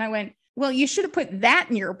princes. And I went, well, you should have put that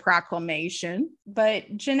in your proclamation.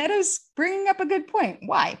 But Janetta's bringing up a good point.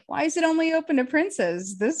 Why? Why is it only open to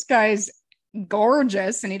princes? This guy's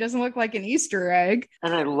gorgeous and he doesn't look like an Easter egg.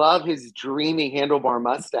 And I love his dreamy handlebar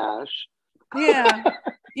mustache. Yeah.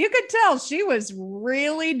 You could tell she was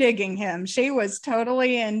really digging him. She was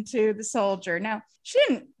totally into the soldier. Now, she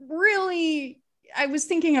didn't really... I was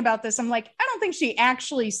thinking about this. I'm like, I don't think she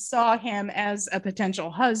actually saw him as a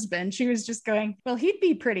potential husband. She was just going, well, he'd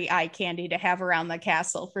be pretty eye candy to have around the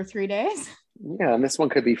castle for 3 days. Yeah, and this one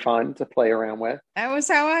could be fun to play around with. That was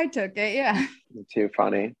how I took it, yeah. Too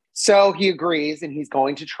funny. So he agrees and he's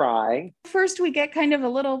going to try. First, we get kind of a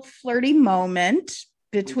little flirty moment.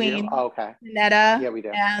 between okay. Netta Yeah, we do.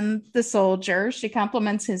 and the soldier. She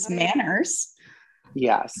compliments his manners.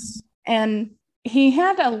 Yes. And he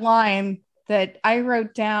had a line that I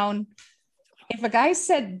wrote down. If a guy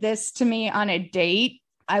said this to me on a date,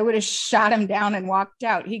 I would have shot him down and walked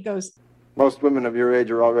out. He goes, Most women of your age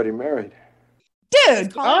are already married.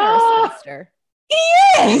 dude. Calling her a sister. He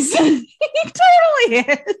is. He totally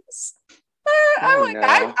is.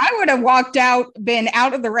 I would have walked out, been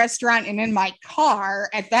out of the restaurant and in my car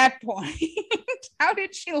at that point. How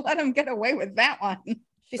did she let him get away with that one?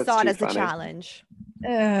 She saw it as a challenge.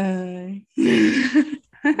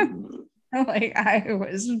 Like, I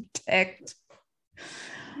was ticked.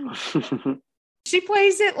 She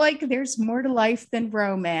plays it like there's more to life than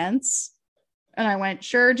romance. And I went,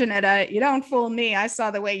 sure, Janetta, you don't fool me. I saw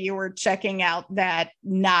the way you were checking out that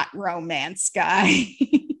not romance guy.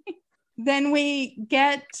 Then we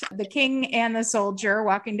get the king and the soldier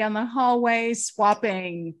walking down the hallway,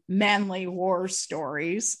 swapping manly war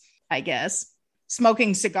stories, I guess.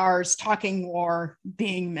 Smoking cigars, talking war,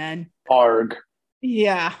 being men. Arg.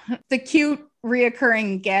 Yeah. The cute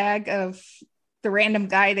reoccurring gag of the random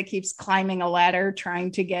guy that keeps climbing a ladder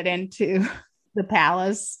trying to get into the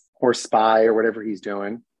palace. Or spy or whatever he's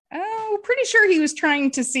doing. Oh, pretty sure he was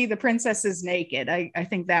trying to see the princesses naked. I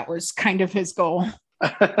think that was kind of his goal.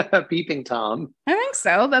 Peeping Tom. I think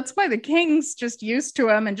so. That's why the king's just used to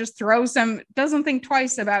him and just throws him, doesn't think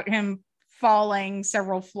twice about him falling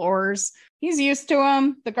several floors. He's used to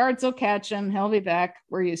him. The guards will catch him. He'll be back.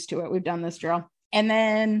 We're used to it. We've done this drill. And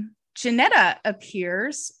then Janetta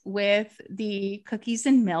appears with the cookies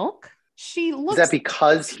and milk. She looks... Is that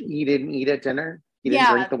because he didn't eat at dinner? He didn't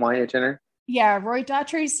drink the wine at dinner? Yeah, Roy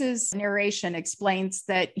Daughtry's narration explains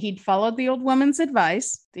that he'd followed the old woman's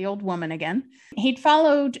advice, the old woman again. He'd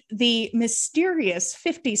followed the mysterious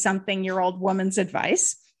 50-something-year-old woman's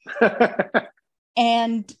advice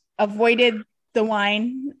and avoided the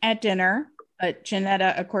wine at dinner. But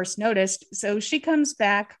Janetta, of course, noticed. So she comes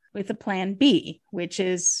back with a plan B, which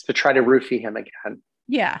is... to try to roofie him again.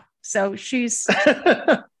 Yeah. So she's...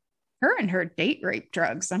 her and her date rape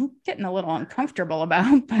drugs, I'm getting a little uncomfortable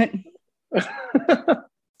about, but...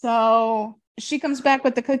 So she comes back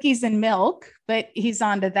with the cookies and milk, but he's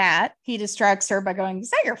onto that. He distracts her by going,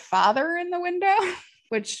 is that your father in the window?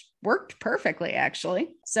 Which worked perfectly,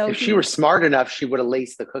 actually. So if she were smart enough, she would have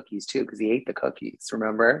laced the cookies too, because he ate the cookies.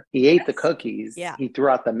 Remember? He ate the cookies. Yeah. He threw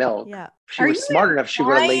out the milk. Yeah. If she was smart enough, she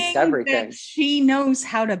would have laced everything. That she knows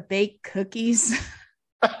how to bake cookies.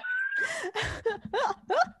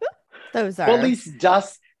 Those are... Well, at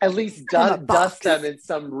least dust them in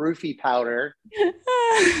some roofie powder.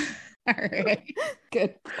 All right.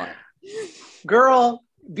 Good point. Girl,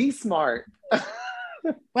 be smart.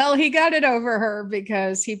 Well, he got it over her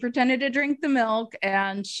because he pretended to drink the milk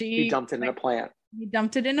and he dumped it in a plant. He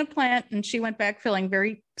dumped it in a plant and she went back feeling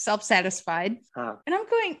very self-satisfied. And I'm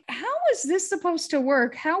going, how is this supposed to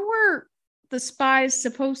work? How were the spies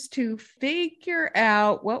supposed to figure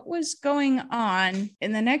out what was going on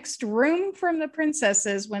in the next room from the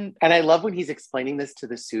princesses when... And I love when he's explaining this to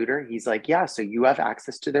the suitor. He's like, yeah, so you have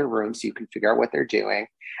access to their room so you can figure out what they're doing.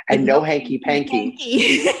 And no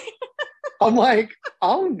hanky-panky. I'm like,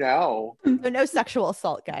 oh no. So no sexual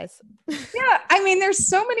assault, guys. Yeah, I mean, there's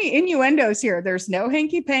so many innuendos here. There's no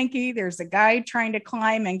hanky-panky. There's a guy trying to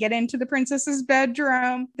climb and get into the princess's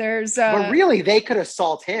bedroom. There's But really, they could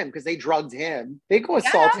assault him because they drugged him. They go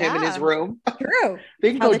assault him in his room. True.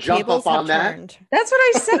 They can go jump up on that. Turned. That's what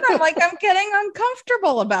I said. I'm like, I'm getting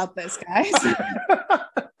uncomfortable about this, guys.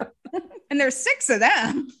 And there's 6 of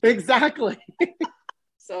them. Exactly.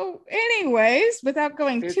 So anyways, without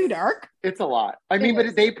going too dark. It's a lot. I mean,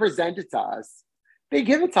 but they present it to us. They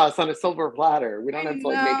give it to us on a silver platter. We don't have to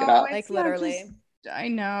make it up. Like literally. I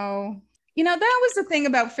know. You know, that was the thing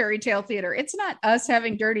about fairy tale theater. It's not us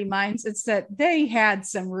having dirty minds. It's that they had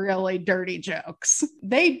some really dirty jokes.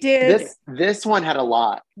 They did. This one had a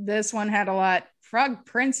lot. This one had a lot. Frog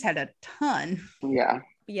Prince had a ton. Yeah.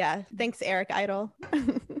 Yeah. Thanks, Eric Idle.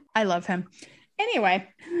 I love him. Anyway,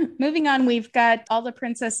 moving on, we've got all the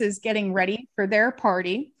princesses getting ready for their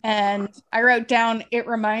party. And I wrote down, it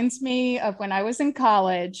reminds me of when I was in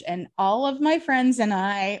college and all of my friends and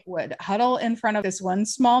I would huddle in front of this one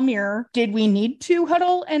small mirror. Did we need to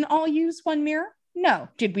huddle and all use one mirror? No.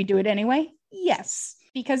 Did we do it anyway? Yes.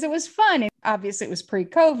 Because it was fun. And obviously, it was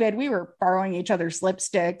pre-COVID. We were borrowing each other's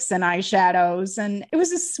lipsticks and eyeshadows. And it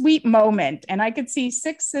was a sweet moment. And I could see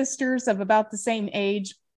 6 sisters of about the same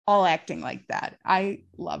age all acting like that. I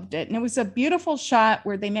loved it. And it was a beautiful shot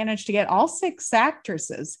where they managed to get all 6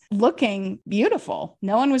 actresses looking beautiful.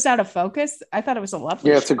 No one was out of focus. I thought it was a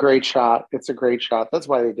lovely shot. It's a great shot. It's a great shot. That's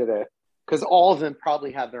why they did it. because all of them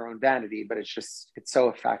probably have their own vanity, but it's so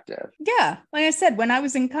effective. Yeah. Like I said, when I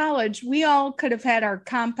was in college, we all could have had our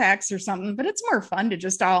compacts or something, but it's more fun to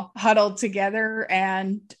just all huddle together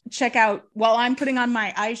and check out while I'm putting on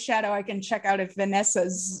my eyeshadow. I can check out if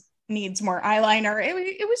Vanessa's needs more eyeliner.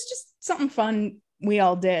 It was just something fun we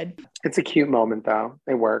all did. It's a cute moment though.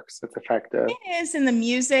 It works. It's effective. It is. And the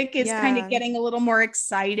music is kind of getting a little more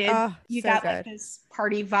excited. You got like this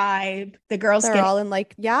party vibe. The girls they're all in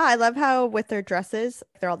like, I love how with their dresses,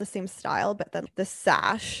 they're all the same style, but then the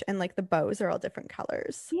sash and like the bows are all different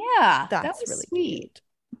colors. Yeah. That's that was really sweet. Cute.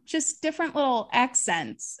 Just different little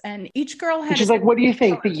accents. And each girl had. She's like, what do you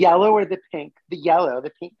think? The yellow or the pink? The yellow.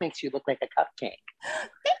 The pink makes you look like a cupcake.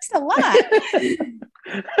 Thanks a lot.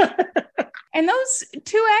 And those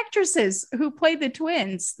two actresses who played the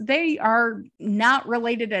twins, they are not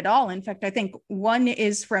related at all. In fact, I think one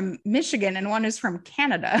is from Michigan and one is from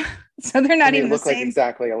Canada. So they're not even the same. Like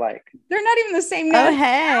exactly alike. They're not even the same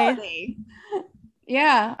nationality. Hey.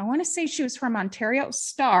 Yeah. I want to say she was from Ontario.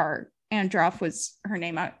 Star Androff was her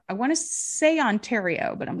name. I want to say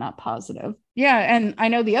Ontario, but I'm not positive. Yeah. And I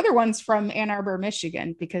know the other one's from Ann Arbor,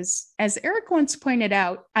 Michigan, because as Eric once pointed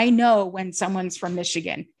out, I know when someone's from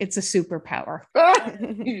Michigan, it's a superpower.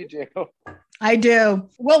 You do. I do.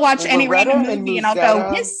 We'll watch any random movie and I'll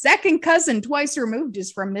go, his second cousin twice removed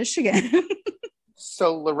is from Michigan.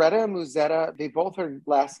 So Loretta and Musetta, they both are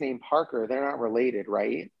last name Parker. They're not related,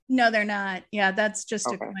 right? No, they're not. Yeah, that's just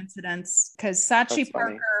a coincidence because Sachi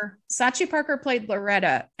Parker played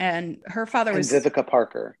Loretta and her father was Vivica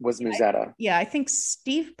Parker was Musetta. Yeah, I think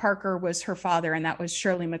Steve Parker was her father and that was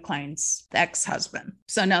Shirley MacLaine's ex-husband.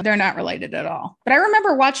 So no, they're not related at all. But I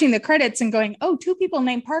remember watching the credits and going, oh, two people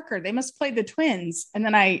named Parker. They must play the twins. And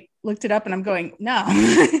then I looked it up and I'm going, no,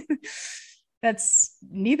 that's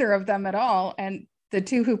neither of them at all. And the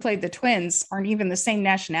two who played the twins aren't even the same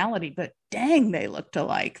nationality, but dang, they looked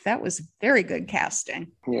alike. That was very good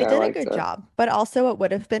casting. Yeah, they did a good job. But also what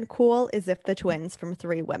would have been cool is if the twins from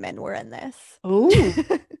Three Women were in this. Oh,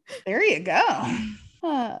 there you go.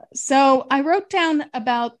 So I wrote down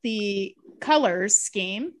about the colors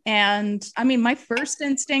scheme. And I mean, my first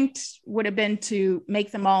instinct would have been to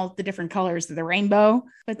make them all the different colors of the rainbow,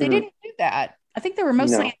 but they didn't do that. I think they were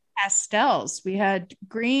mostly pastels. We had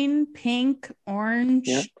green, pink, orange,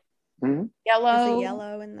 yellow. There's a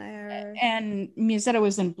yellow in there. And Musetta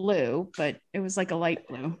was in blue, but it was like a light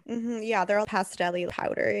blue. Yeah, they're all pastel-y,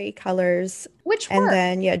 powdery colors. Which worked.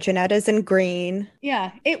 And then, Janetta's in green.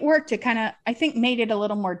 Yeah, it worked. It kind of, I think, made it a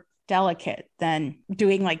little more delicate than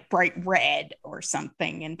doing like bright red or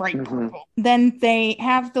something and bright purple. Then they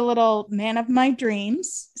have the little man of my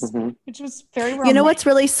dreams, which was very romantic. You know what's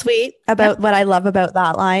really sweet about what I love about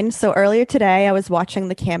that line? So earlier today, I was watching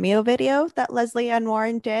the cameo video that Leslie Ann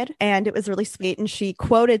Warren did, and it was really sweet. And she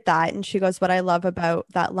quoted that, and she goes, "What I love about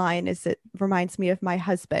that line is it reminds me of my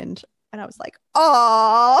husband." And I was like,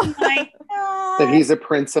 "Oh, that he's a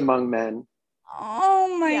prince among men."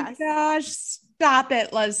 Oh my gosh. Stop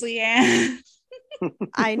it, Leslie Ann.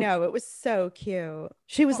 I know. It was so cute.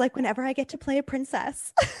 She was like, whenever I get to play a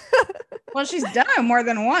princess. Well, she's done it more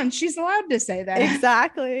than once. She's allowed to say that.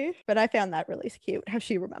 Exactly. But I found that really cute, how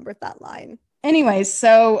she remembered that line. Anyway,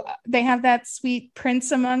 so they have that sweet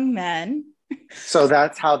prince among men. So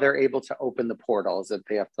that's how they're able to open the portals. If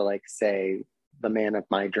they have to like say, the man of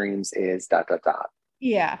my dreams is ...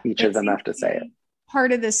 Yeah. Each of them have to say it.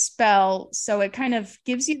 Part of the spell, so it kind of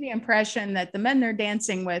gives you the impression that the men they're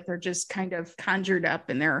dancing with are just kind of conjured up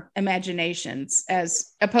in their imaginations,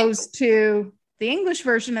 as opposed to the English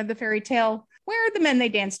version of the fairy tale, where the men they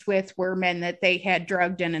danced with were men that they had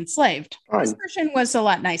drugged and enslaved. This version was a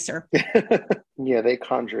lot nicer. Yeah, they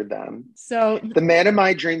conjured them. So the man of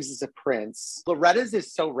my dreams is a prince. Loretta's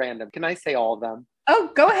is so random. Can I say all of them? Oh,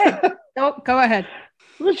 go ahead. Go ahead.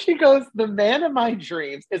 She goes, the man of my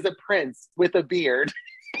dreams is a prince with a beard.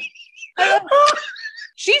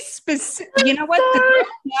 She's specific. You know what? The girl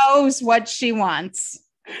knows what she wants.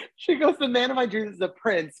 She goes, the man of my dreams is a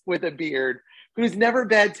prince with a beard who's never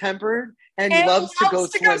bad-tempered and loves to go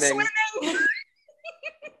swimming.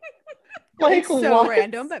 Like so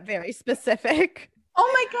random, but very specific. Oh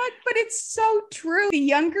my God, but it's so true. The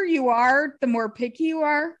younger you are, the more picky you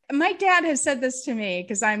are. My dad has said this to me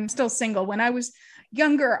because I'm still single. When I was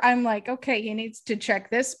younger, I'm like, okay, he needs to check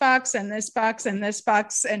this box and this box and this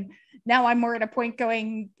box. And now I'm more at a point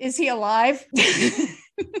going, is he alive?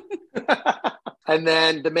 And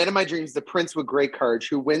then the man of my dreams, the prince with great courage,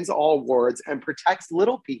 who wins all awards and protects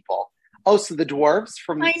little people. Oh, so the dwarves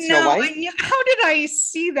from Snow White? How did I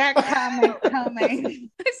see that comment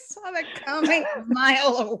coming? I saw saw that coming a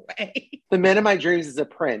mile away. The man of my dreams is a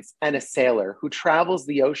prince and a sailor who travels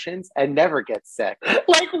the oceans and never gets sick.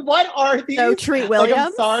 Like, what are these? So Treat Williams. Like,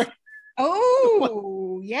 I'm sorry.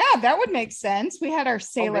 Oh, yeah, that would make sense. We had our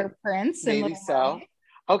sailor prince. And Maybe so. Mermaid.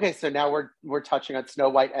 Okay, so now we're touching on Snow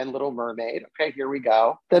White and Little Mermaid. Okay, here we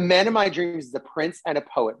go. The man of my dreams is a prince and a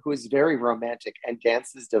poet who is very romantic and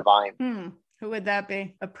dances divine. Who would that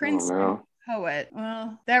be? A prince and a poet.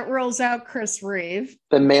 Well, that rules out Chris Reeve.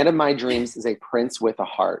 The man of my dreams is a prince with a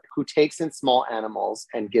heart who takes in small animals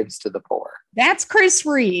and gives to the poor. That's Chris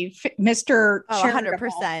Reeve, Mr.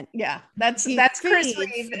 100%. Yeah, that's Chris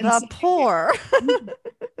Reeve. The poor.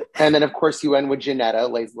 And then, of course, you end with Janetta,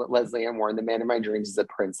 Leslie Ann Warren. The man of my dreams is a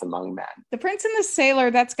prince among men. The prince and the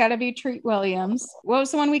sailor, that's got to be Treat Williams. What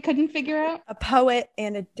was the one we couldn't figure out? A poet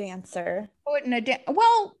and a dancer. Poet and a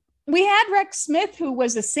well, we had Rex Smith, who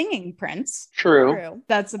was a singing prince. True.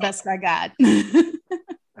 That's the best I got.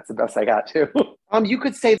 That's the best I got, too. You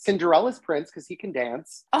could say Cinderella's prince because he can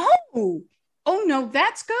dance. Oh, no,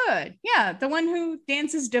 that's good. Yeah, the one who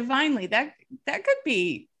dances divinely. That could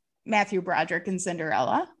be Matthew Broderick and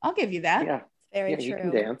Cinderella. I'll give you that. Yeah, very true. You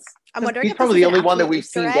can dance. I'm wondering he's probably the only one that we've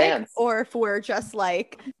seen dance. Or if we're just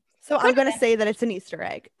like, so I'm going to say that it's an Easter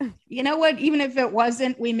egg. You know what? Even if it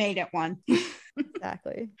wasn't, we made it one.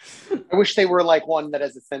 Exactly. I wish they were like one that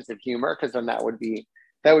has a sense of humor, because then that would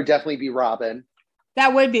definitely be Robin.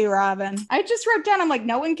 That would be Robin. I just wrote down, I'm like,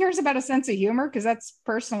 no one cares about a sense of humor, because that's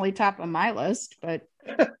personally top of my list, but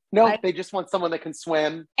no, they just want someone that can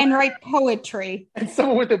swim and write poetry and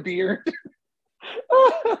someone with a beard.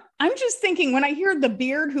 I'm just thinking, when I hear the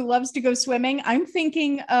beard who loves to go swimming, I'm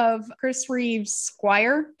thinking of Chris Reeve's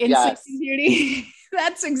Squire in Sleeping Beauty.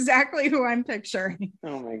 That's exactly who I'm picturing.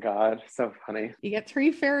 Oh my God, so funny. You get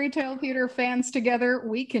 3 fairy tale theater fans together,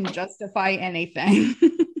 we can justify anything.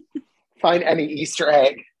 Find any Easter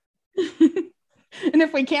egg. And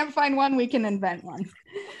if we can't find one, we can invent one.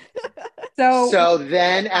 So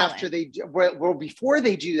then after before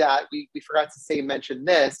they do that, we forgot to mention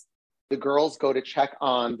this. The girls go to check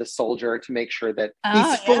on the soldier to make sure that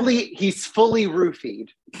he's fully roofied.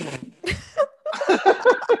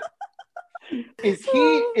 Is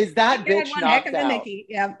that bitch knocked out?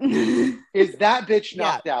 Yeah. Is that bitch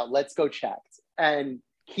knocked out? Let's go check. And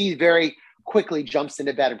he very quickly jumps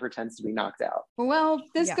into bed and pretends to be knocked out. Well,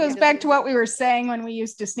 this goes back to what we were saying when we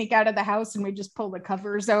used to sneak out of the house and we just pull the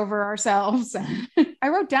covers over ourselves. I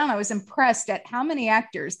wrote down, I was impressed at how many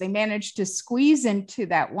actors they managed to squeeze into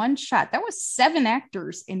that one shot. That was 7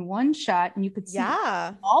 actors in one shot, and you could see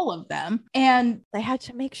all of them. And they had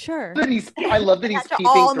to make sure. I love that he's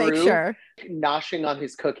peeping through, noshing on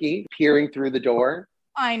his cookie, peering through the door.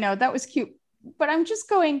 I know, that was cute. But I'm just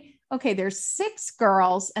going, okay, there's 6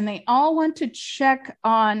 girls and they all want to check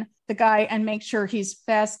on the guy and make sure he's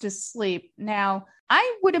fast asleep. Now,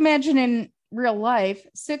 I would imagine in real life,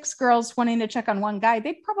 6 girls wanting to check on one guy,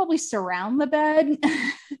 they'd probably surround the bed.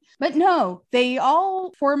 But no, they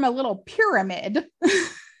all form a little pyramid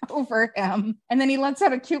over him. And then he lets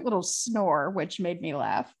out a cute little snore, which made me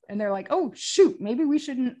laugh. And they're like, oh, shoot, maybe we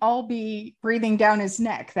shouldn't all be breathing down his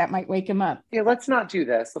neck. That might wake him up. Yeah, let's not do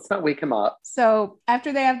this. Let's not wake him up. So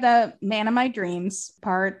after they have the man of my dreams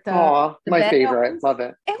part, my favorite. Love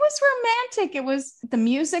it. It was romantic. The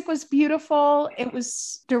music was beautiful. It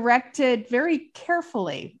was directed very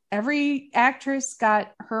carefully. Every actress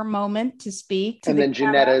got her moment to speak. And then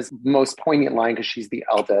Janetta's most poignant line, because she's the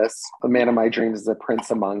eldest. The man of my dreams is a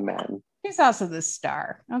prince among men. She's also the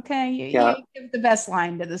star. Okay. You give the best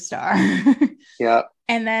line to the star. Yeah.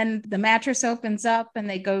 And then the mattress opens up and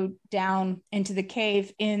they go down into the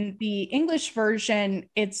cave. In the English version,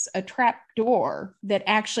 it's a trap door that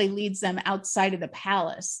actually leads them outside of the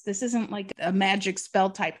palace. This isn't like a magic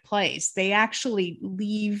spell type place. They actually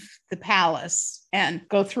leave the palace and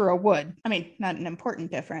go through a wood. I mean, not an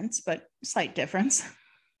important difference, but slight difference.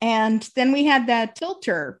 And then we had that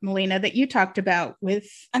tilter, Melina, that you talked about with,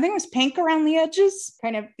 I think it was pink around the edges,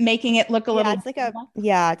 kind of making it look a little.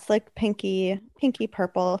 It's like pinky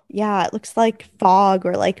purple. Yeah, it looks like fog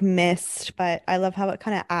or like mist, but I love how it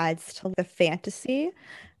kind of adds to the fantasy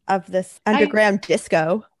of this underground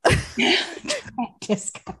disco.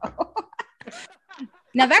 Disco.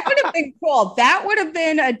 Now that would have been cool. That would have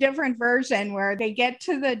been a different version where they get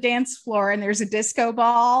to the dance floor and there's a disco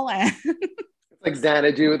ball and like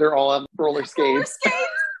Xanadu, they're all on roller skates. I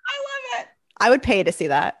love it. I would pay to see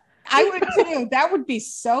that. I would too. That would be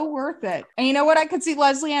so worth it. And you know what? I could see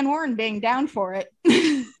Leslie Ann Warren being down for it.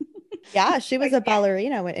 Yeah, she was a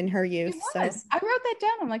ballerina in her youth. She was. I wrote that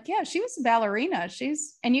down. I'm like, yeah, she was a ballerina.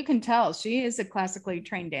 And you can tell she is a classically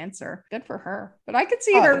trained dancer. Good for her. But I could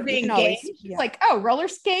see her being game. She's like, oh, roller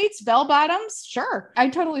skates, bell bottoms. Sure. I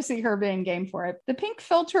totally see her being game for it. The pink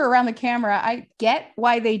filter around the camera, I get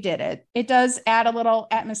why they did it. It does add a little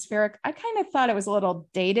atmospheric. I kind of thought it was a little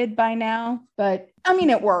dated by now, but I mean,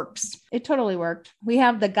 it works. It totally worked. We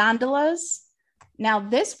have the gondolas. Now,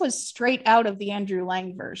 this was straight out of the Andrew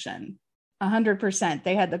Lang version. 100%.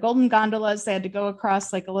 They had the golden gondolas. They had to go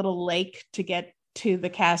across like a little lake to get to the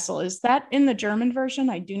castle. Is that in the German version?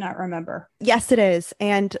 I do not remember. Yes, it is.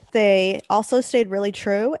 And they also stayed really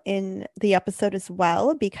true in the episode as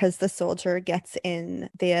well, because the soldier gets in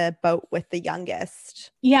the boat with the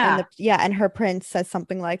youngest. Yeah. And her prince says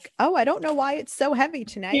something like, oh, I don't know why it's so heavy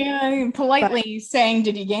tonight. Yeah, politely saying,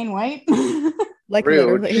 did he gain weight? Like rude.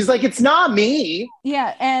 Literally. She's like, it's not me.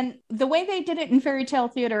 Yeah, and the way they did it in Fairy Tale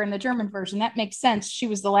Theater in the German version, that makes sense. She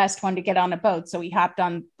was the last one to get on a boat, so he hopped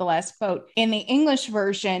on the last boat. In the English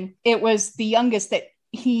version, it was the youngest that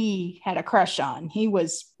he had a crush on. He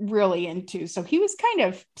was really into, so he was kind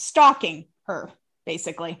of stalking her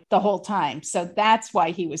basically the whole time. So that's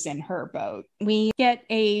why he was in her boat. We get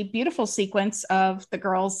a beautiful sequence of the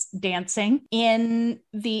girls dancing. In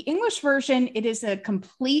the English version, it is a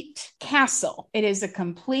complete castle. It is a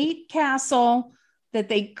complete castle that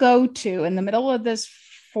they go to in the middle of this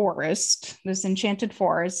forest, this enchanted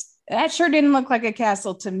forest. That sure didn't look like a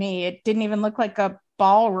castle to me. It didn't even look like a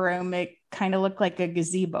ballroom. It kind of looked like a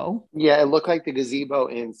gazebo. Yeah, it looked like the gazebo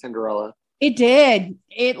in Cinderella. It did.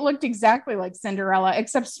 It looked exactly like Cinderella,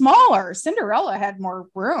 except smaller. Cinderella had more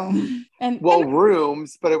room.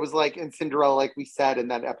 Rooms, but it was like in Cinderella, like we said in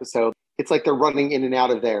that episode, it's like they're running in and out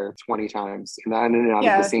of there 20 times, in and out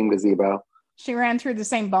of the same gazebo. She ran through the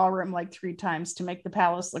same ballroom like 3 times to make the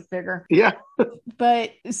palace look bigger. Yeah.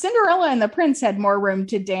 But Cinderella and the prince had more room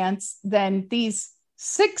to dance than these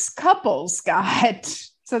 6 couples got.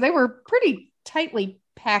 So they were pretty tightly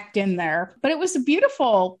packed in there. But it was a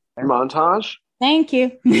beautiful montage. Thank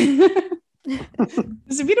you.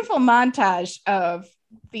 It's a beautiful montage of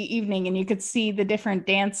the evening, and you could see the different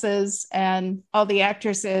dances and all the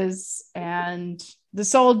actresses and the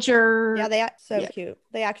soldier. Yeah, cute.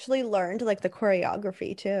 They actually learned like the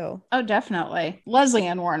choreography too. Oh, definitely. Leslie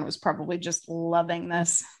Ann Warren was probably just loving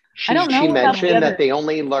this. I don't know. She mentioned that they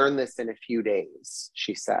only learned this in a few days,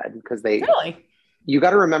 she said, because they really. You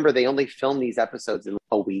got to remember, they only filmed these episodes in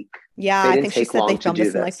a week. Yeah, I think she said they filmed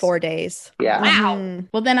this in like 4 days. Yeah. Wow. Mm-hmm.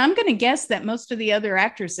 Well, then I'm going to guess that most of the other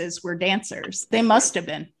actresses were dancers. They must have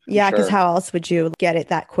been. Yeah, because how else would you get it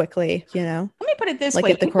that quickly, you know? Let me put it this like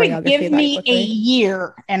way. Get the choreography give me a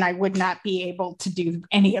year and I would not be able to do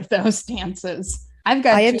any of those dances. I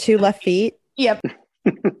have 2 left feet. Yep.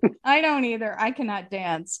 I don't either. I cannot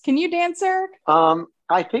dance. Can you dance, Eric?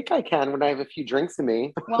 I think I can when I have a few drinks in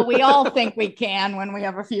me. Well, we all think we can when we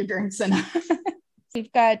have a few drinks in us.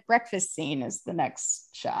 We've got breakfast scene as the next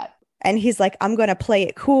shot. And he's like, I'm going to play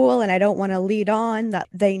it cool and I don't want to lead on that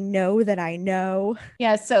they know that I know.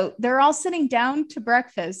 Yeah, so they're all sitting down to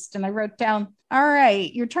breakfast and I wrote down, all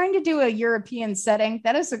right, you're trying to do a European setting.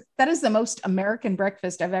 That is the most American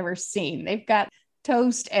breakfast I've ever seen. They've got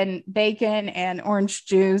toast and bacon and orange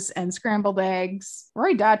juice and scrambled eggs.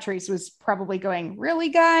 Roy Daughtry's was probably going, really,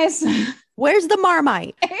 guys? Where's the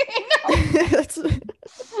Marmite?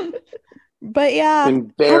 But yeah,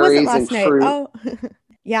 and berries how was it last and fruit. Night? Oh,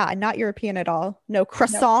 yeah, not European at all. No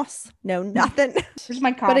croissants, no nothing. Here's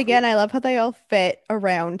my coffee. But again, I love how they all fit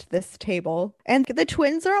around this table. And the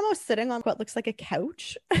twins are almost sitting on what looks like a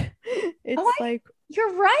couch. It's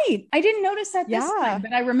you're right. I didn't notice that this time,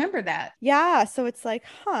 but I remember that. Yeah. So it's like,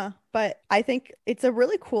 but I think it's a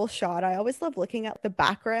really cool shot. I always love looking at the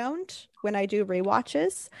background when I do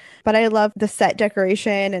rewatches, but I love the set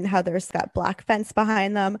decoration and how there's that black fence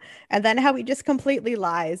behind them. And then how he just completely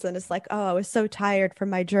lies and is like, oh, I was so tired from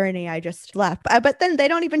my journey. I just slept. But then they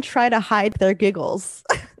don't even try to hide their giggles.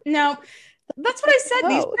 No. That's what I said.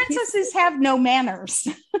 These princesses have no manners.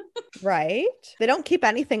 Right? They don't keep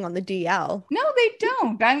anything on the DL. No, they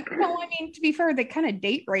don't. I mean, to be fair, they kind of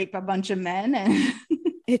date rape a bunch of men. And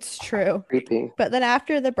it's true. Creepy. But then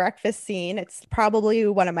after the breakfast scene, it's probably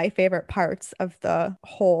one of my favorite parts of the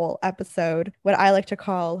whole episode, what I like to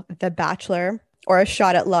call the Bachelor, or a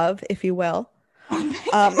shot at love, if you will.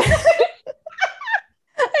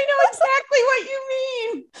 I know exactly what you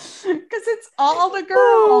mean, because it's all the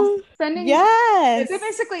girls spending. Yes, they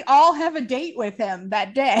basically all have a date with him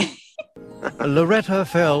that day. Loretta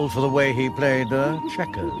fell for the way he played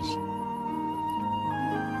checkers,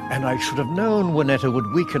 and I should have known Juanetta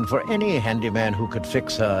would weaken for any handyman who could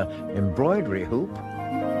fix her embroidery hoop.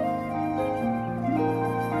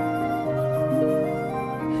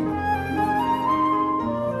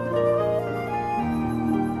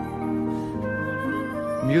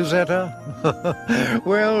 Musetta?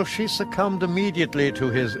 Well, she succumbed immediately to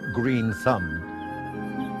his green thumb.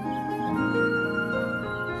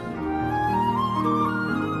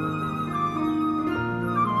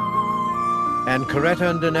 And Coretta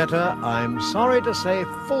and Donetta, I'm sorry to say,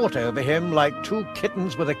 fought over him like two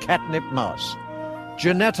kittens with a catnip mouse.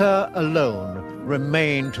 Ginetta alone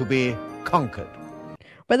remained to be conquered.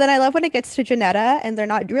 But then I love when it gets to Janetta and they're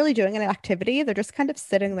not really doing an activity. They're just kind of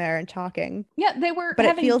sitting there and talking. Yeah, they were but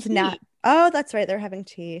having it feels tea. Oh, that's right. They're having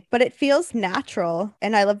tea. But it feels natural.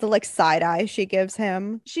 And I love the like side eye she gives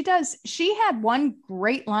him. She does. She had one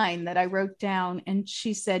great line that I wrote down, and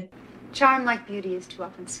she said, "Charm like beauty is too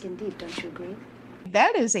often skin deep, don't you agree?"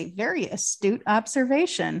 That is a very astute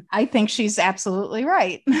observation. I think she's absolutely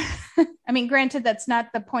right. I mean, granted, that's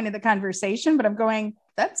not the point of the conversation, but I'm going,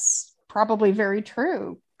 that's probably very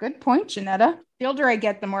true. Good point, Ginetta. The older I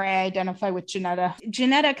get, the more I identify with Ginetta.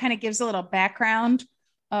 Ginetta kind of gives a little background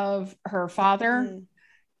of her father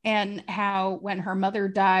and how when her mother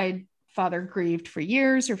died, father grieved for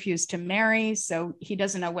years, refused to marry. So he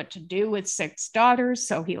doesn't know what to do with 6 daughters.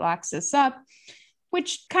 So he locks us up,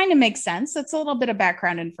 which kind of makes sense. That's a little bit of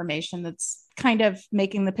background information that's kind of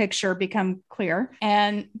making the picture become clear.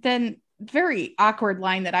 And then very awkward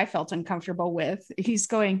line that I felt uncomfortable with. He's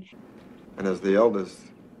going, "And as the eldest,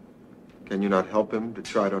 can you not help him to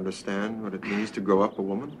try to understand what it means to grow up a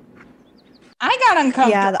woman?" I got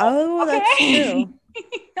uncomfortable. Yeah. Oh, okay. That's true.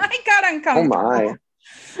 I got uncomfortable. Oh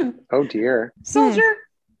my. Oh dear. Soldier,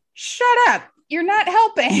 shut up. You're not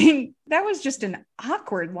helping. That was just an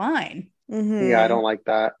awkward line. Mm-hmm. Yeah, I don't like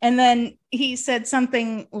that. And then he said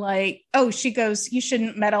something like, oh, she goes, you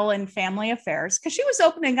shouldn't meddle in family affairs. Because she was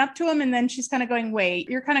opening up to him. And then she's kind of going, wait,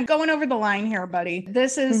 you're kind of going over the line here, buddy.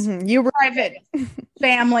 This is private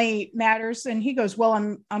family matters. And he goes, well,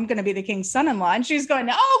 I'm going to be the king's son-in-law. And she's going,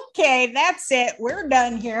 okay, that's it. We're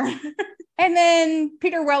done here. And then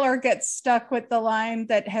Peter Weller gets stuck with the line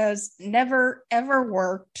that has never, ever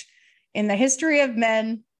worked in the history of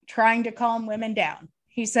men trying to calm women down.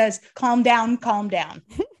 He says, calm down, calm down.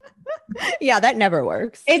 Yeah, that never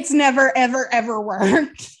works. It's never, ever, ever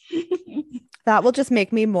worked. That will just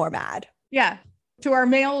make me more mad. Yeah. To our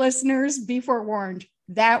male listeners, be forewarned.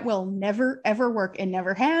 That will never, ever work. It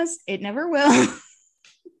never has. It never will.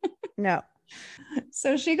 No.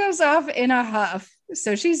 So she goes off in a huff.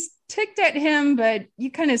 So she's ticked at him, but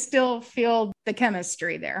you kind of still feel the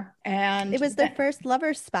chemistry there. And it was their first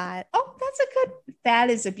lover spot. Oh, that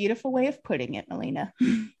is a beautiful way of putting it, Melina.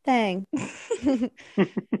 Thanks.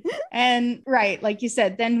 And right, like you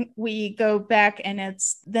said, then we go back and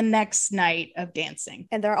it's the next night of dancing.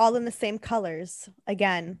 And they're all in the same colors.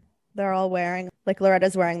 Again, they're all wearing, like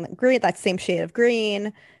Loretta's wearing the green, that same shade of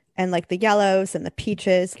green. And like the yellows and the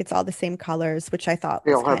peaches, it's all the same colors, which I thought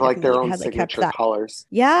they all have like their own how signature colors.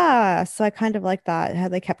 Yeah, so I kind of like that, how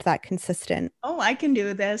they kept that consistent. Oh, I can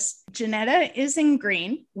do this. Ginetta is in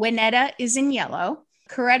green. Winetta is in yellow.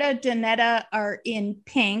 Coretta, Donetta are in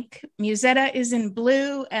pink. Musetta is in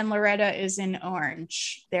blue, and Loretta is in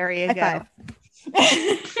orange. There you go.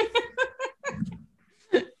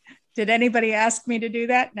 Did anybody ask me to do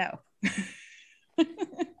that? No.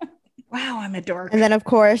 Wow, I'm a dork. And then of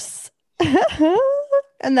course,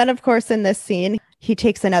 in this scene, he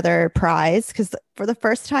takes another prize because for the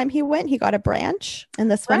first time he went, he got a branch.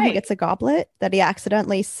 And this one, he gets a goblet that he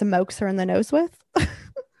accidentally smokes her in the nose with.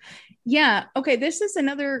 Yeah. Okay. This is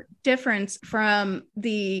another difference from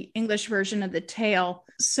the English version of the tale.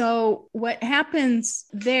 So what happens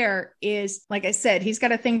there is, like I said, he's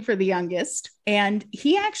got a thing for the youngest, and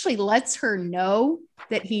he actually lets her know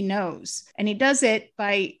that he knows. And he does it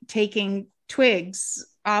by taking twigs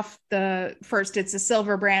off first it's a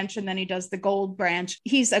silver branch, and then he does the gold branch.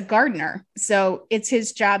 He's a gardener, so it's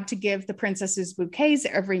his job to give the princesses bouquets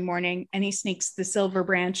every morning, and he sneaks the silver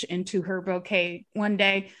branch into her bouquet one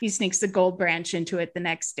day. He sneaks the gold branch into it the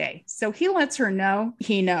next day. So he lets her know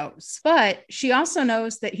he knows, but she also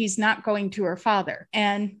knows that he's not going to her father,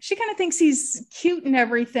 and she kind of thinks he's cute and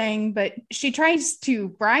everything, but she tries to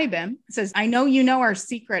bribe him. Says, I know you know our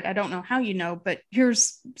secret. I don't know how you know, but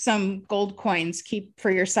here's some gold coins, keep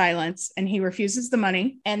for your silence. And he refuses the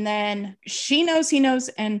money. And then she knows he knows.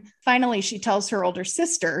 And finally, she tells her older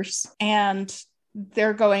sisters, and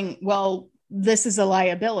they're going, well, this is a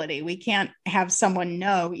liability. We can't have someone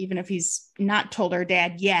know, even if he's not told our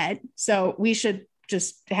dad yet. So we should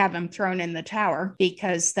just have him thrown in the tower,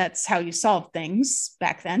 because that's how you solve things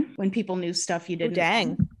back then when people knew stuff you didn't. Oh,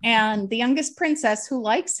 dang. And the youngest princess, who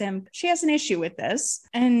likes him, she has an issue with this.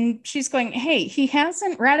 And she's going, hey, he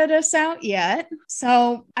hasn't ratted us out yet.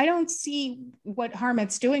 So I don't see what harm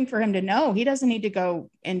it's doing for him to know. He doesn't need to go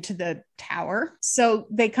into the tower. So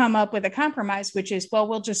they come up with a compromise, which is, well,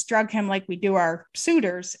 we'll just drug him like we do our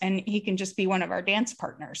suitors, and he can just be one of our dance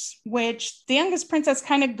partners, which the youngest princess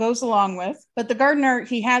kind of goes along with. But the gardener,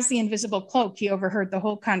 he has the invisible cloak. He overheard the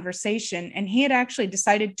whole conversation, and he had actually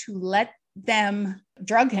decided to let them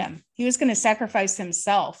drug him. He was going to sacrifice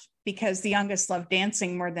himself because the youngest loved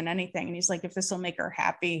dancing more than anything. And he's like, if this will make her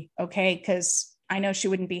happy, okay, because I know she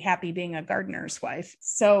wouldn't be happy being a gardener's wife.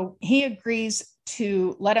 So he agrees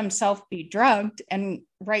to let himself be drugged. And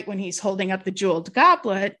right when he's holding up the jeweled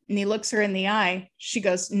goblet and he looks her in the eye, she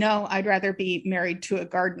goes, no, I'd rather be married to a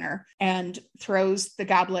gardener, and throws the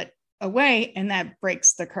goblet away, and that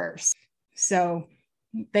breaks the curse. So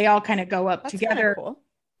they all kind of go up That's together. Cool.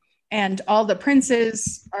 And all the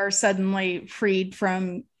princes are suddenly freed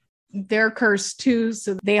from their curse too.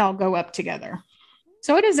 So they all go up together.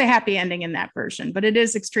 So it is a happy ending in that version, but it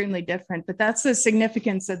is extremely different. But that's the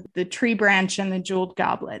significance of the tree branch and the jeweled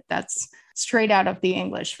goblet. That's straight out of the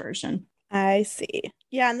English version. I see.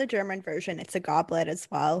 Yeah, in the German version, it's a goblet as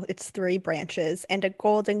well. It's 3 branches and a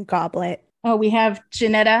golden goblet. Oh, we have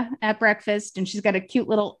Janetta at breakfast, and she's got a cute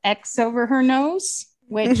little X over her nose,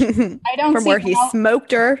 which I don't From see where he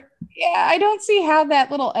smoked her. Yeah, I don't see how that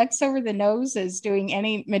little X over the nose is doing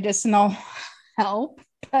any medicinal help,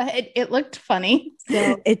 but it looked funny.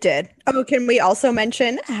 So. It did. Oh, can we also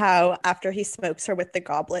mention how after he smokes her with the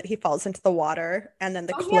goblet, he falls into the water and then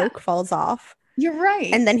the cloak falls off? You're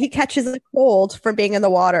right. And then he catches a cold from being in the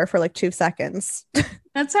water for like 2 seconds.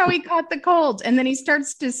 That's how he caught the cold. And then he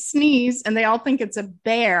starts to sneeze and they all think it's a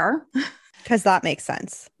bear. Because that makes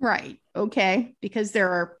sense. Right. Okay. Because there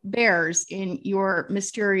are bears in your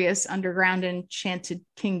mysterious underground enchanted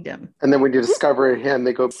kingdom. And then when you discover him,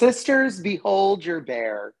 they go, sisters, behold your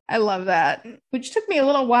bear. I love that. Which took me a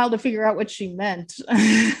little while to figure out what she meant.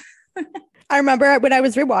 I remember when I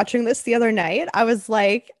was rewatching this the other night, I was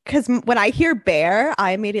like, because when I hear bear,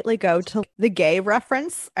 I immediately go to the gay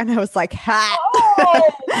reference. And I was like, ha.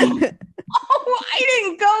 Oh, I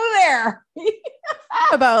didn't go there.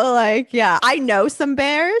 About like, yeah, I know some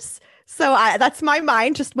bears. So that's my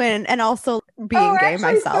mind just went, and also being gay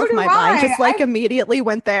myself, so my mind just like immediately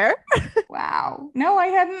went there. Wow. No, I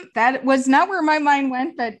hadn't. That was not where my mind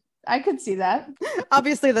went, but I could see that.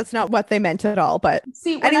 Obviously, that's not what they meant at all. But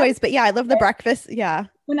see, anyways, but yeah, I love the breakfast. Yeah.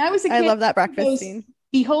 When I was a kid, I love that breakfast scene.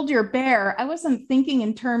 Behold your bear. I wasn't thinking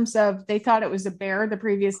in terms of they thought it was a bear the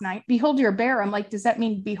previous night. Behold your bear. I'm like, does that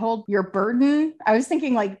mean behold your burden? I was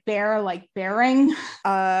thinking like bear, like bearing.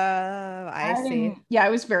 I see. Yeah, I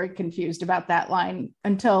was very confused about that line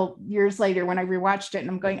until years later when I rewatched it and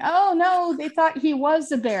I'm going, oh no, they thought he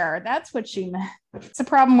was a bear. That's what she meant. It's a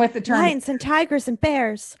problem with the term. Lions and tigers and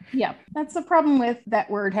bears. Yeah, that's the problem with that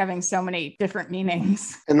word having so many different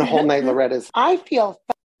meanings. And the whole night Loretta's, I feel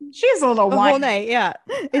she's a little the whole night, yeah.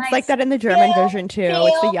 It's like that in the German version too.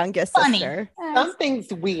 It's the youngest sister.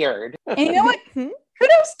 Something's weird. And you know what?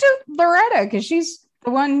 Kudos to Loretta, because she's the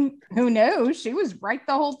one who knows. She was right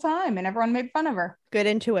the whole time and everyone made fun of her. Good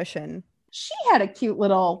intuition. She had a cute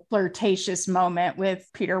little flirtatious moment with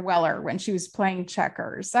Peter Weller when she was playing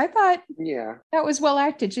checkers. I thought that was well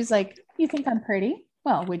acted. She's like, you think I'm pretty?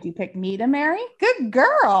 Well, would you pick me to marry? Good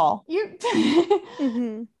girl. You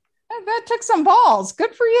That took some balls.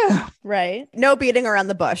 Good for you. Right. No beating around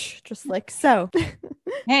the bush. Just like so.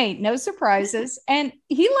 Hey, no surprises. And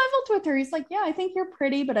he leveled with her. He's like, yeah, I think you're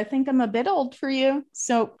pretty, but I think I'm a bit old for you.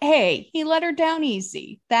 So, hey, he let her down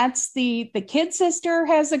easy. That's the kid sister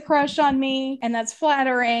has a crush on me, and that's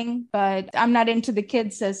flattering, but I'm not into the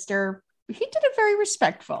kid sister. He did it very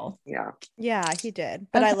respectful. Yeah, he did.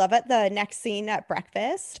 But I love it. The next scene at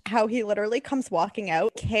breakfast, how he literally comes walking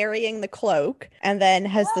out carrying the cloak and then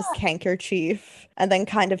has this handkerchief and then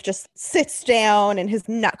kind of just sits down in his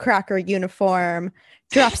nutcracker uniform,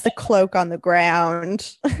 drops the cloak on the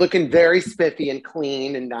ground. Looking very spiffy and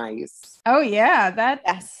clean and nice. Oh, yeah.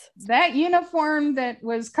 That uniform that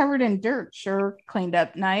was covered in dirt sure cleaned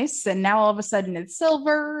up nice. And now all of a sudden it's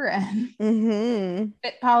silver and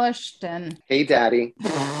bit polished. And hey, Daddy.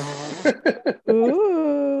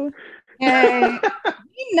 Ooh. Hey,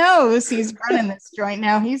 he knows he's running this joint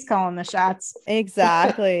now. He's calling the shots.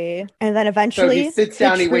 Exactly. And then eventually so he sits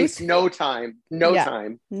down, he wastes no time. No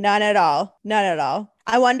time. None at all. None at all.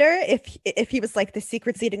 I wonder if he was like, the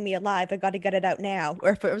secret's eating me alive, I got to get it out now. Or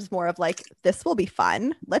if it was more of like, this will be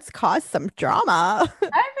fun. Let's cause some drama.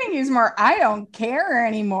 I think he's more, I don't care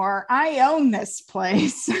anymore. I own this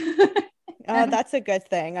place. Oh, that's a good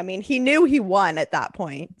thing. I mean, he knew he won at that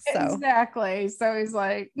point. So exactly. So he's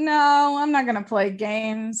like, no, I'm not going to play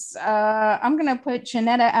games. I'm going to put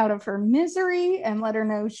Janetta out of her misery and let her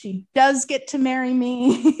know she does get to marry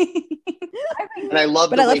me. I think And I love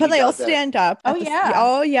But the I love way how he they all does it. stand up. Oh, yeah.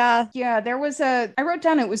 Oh, yeah. Yeah, I wrote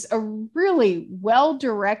down it was a really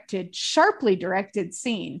well-directed, sharply directed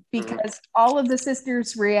scene because all of the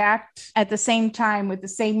sisters react at the same time with the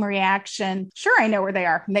same reaction. Sure, I know where they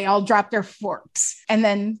are. And they all drop their forks and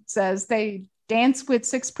then says they dance with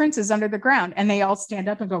 6 princes under the ground and they all stand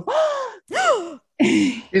up and go,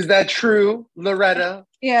 Is that true, Loretta?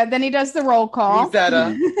 Yeah, then he does the roll call.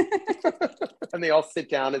 Lizetta. And they all sit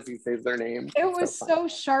down as he says their name. It was so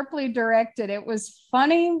sharply directed. It was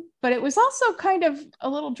funny, but it was also kind of a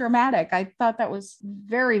little dramatic. I thought that was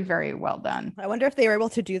very, very well done. I wonder if they were able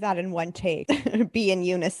to do that in one take, be in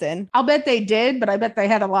unison. I'll bet they did, but I bet they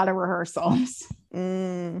had a lot of rehearsals.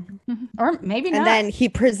 Or maybe not. And then he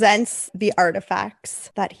presents the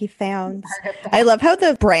artifacts that he found. I love how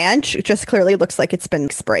the branch just clearly looks like it's been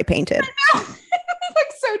spray painted. I know. It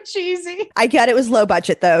looks so cheesy. I get it was low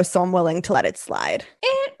budget though, so I'm willing to let it slide.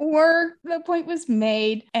 It worked. The point was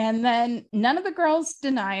made. And then none of the girls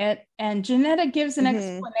deny it. And Janetta gives an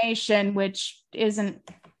explanation, which isn't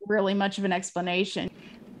really much of an explanation.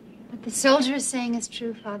 What the soldier is saying is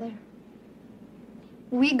true, Father.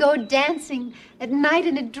 We go dancing at night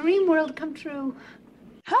in a dream world come true.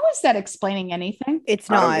 How is that explaining anything? It's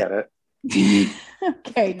not. I don't get it.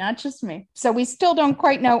 Okay, not just me. So we still don't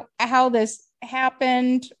quite know how this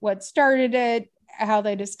happened, what started it, how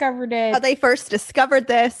they discovered it. How they first discovered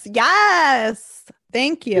this. Yes.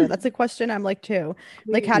 Thank you. That's a question I'm like too.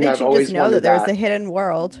 Like, how did you just know that there was a hidden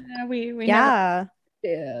world?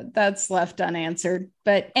 Yeah, that's left unanswered.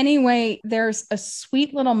 But anyway, there's a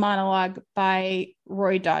sweet little monologue by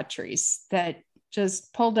Roy Daughtry that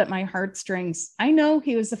just pulled at my heartstrings. I know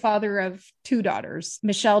he was the father of 2 daughters.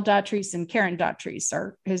 Michelle Daughtry and Karen Daughtry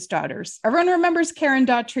are his daughters. Everyone remembers Karen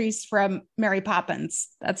Daughtry from Mary Poppins.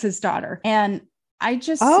 That's his daughter. And I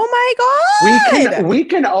just... Oh my God! We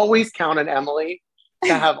can always count on Emily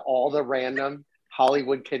to have all the random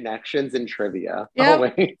Hollywood connections and trivia. Yep.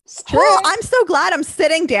 Always. Well, I'm so glad I'm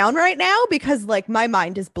sitting down right now because like my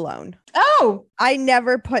mind is blown. Oh, I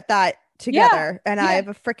never put that together, and I have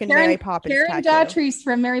a freaking Mary Poppins Karen tattoo. Daughtry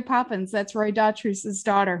from Mary Poppins. That's Roy Daughtry's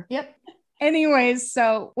daughter. Yep. Anyways,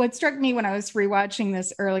 so what struck me when I was rewatching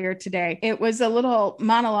this earlier today, it was a little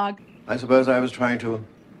monologue. I suppose I was trying to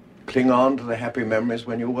cling on to the happy memories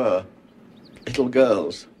when you were little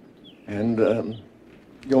girls, and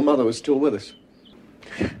your mother was still with us.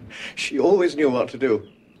 She always knew what to do.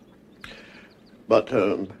 But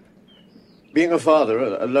being a father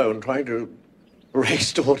alone, trying to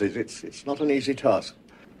raise daughters, it's not an easy task.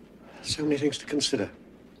 So many things to consider.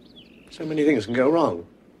 So many things can go wrong.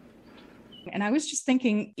 And I was just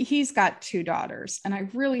thinking, he's got 2 daughters, and I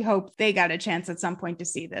really hope they got a chance at some point to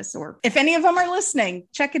see this. Or if any of them are listening,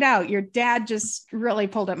 check it out. Your dad just really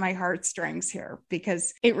pulled at my heartstrings here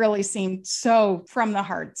because it really seemed so from the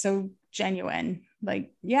heart, so genuine.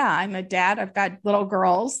 Like, yeah, I'm a dad. I've got little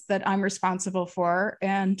girls that I'm responsible for,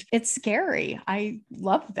 and it's scary. I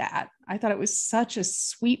love that. I thought it was such a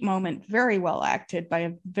sweet moment, very well acted by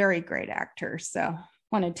a very great actor. So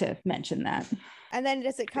wanted to mention that. And then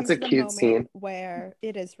does it come It's to a the cute moment scene. where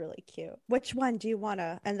it is really cute? Which one do you want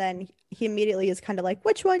to? And then he immediately is kind of like,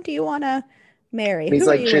 which one do you want to marry? He's Who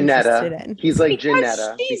are like you Janetta. interested in? He's like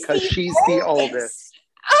Janetta because she's the oldest.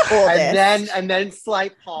 And then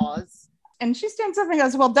slight pause. And she stands up and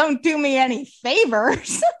goes, well, don't do me any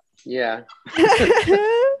favors. Yeah.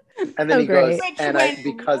 And then he great. goes, and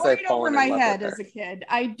because I've over fallen my in love head with as her. a kid.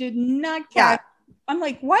 I did not catch. I'm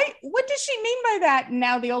like, what does she mean by that? And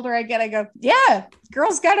now the older I get, I go, yeah,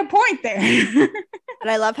 girl's got a point there. And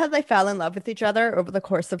I love how they fell in love with each other over the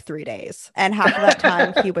course of 3 days. And half of that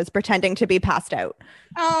time he was pretending to be passed out.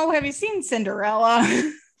 Oh, have you seen Cinderella?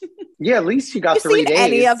 Yeah, at least you got You 3 seen days.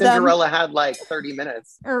 any of them? Cinderella had like 30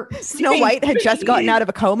 minutes. Or Snow White had just gotten out of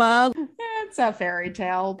a coma. It's a fairy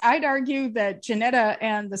tale. I'd argue that Janetta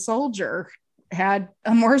and the soldier had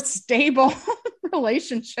a more stable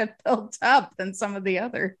relationship built up than some of the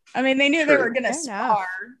other. I mean, they knew they were going to spar.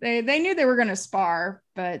 They knew they were going to spar,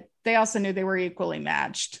 but they also knew they were equally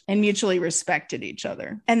matched and mutually respected each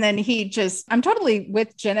other. And then I'm totally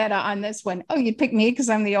with Janetta on this one. Oh, you'd pick me because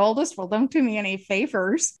I'm the oldest? Well, don't do me any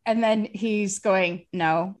favors. And then he's going,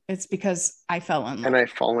 no, it's because I fell in love.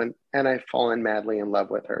 And I've fallen madly in love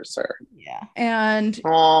with her, sir. Yeah. And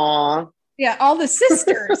aww. Yeah, all the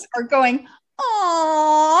sisters are going,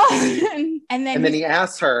 aww. And then he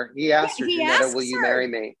asks her, Janetta, will you marry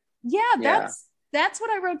me? Yeah, that's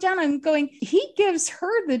what I wrote down. I'm going, he gives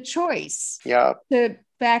her the choice to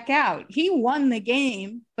back out. He won the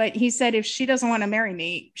game, but he said if she doesn't want to marry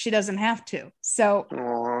me, she doesn't have to. So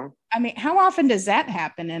I mean, how often does that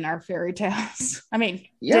happen in our fairy tales? I mean,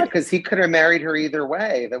 yeah, because he could have married her either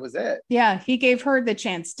way. That was it. Yeah, he gave her the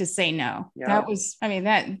chance to say no. Yeah. That was, I mean,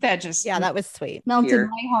 that just that was sweet. Melted Here.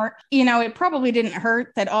 my heart. You know, it probably didn't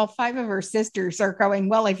hurt that all 5 of her sisters are going,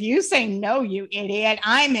 well, if you say no, you idiot,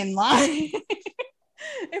 I'm in line.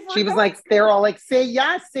 She was like, they're all like, say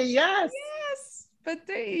yes, say yes. Yes. But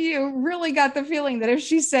you really got the feeling that if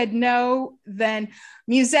she said no, then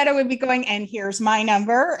Musetta would be going, and here's my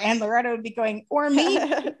number. And Loretta would be going, or me,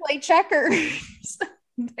 play checkers.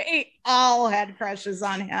 They all had crushes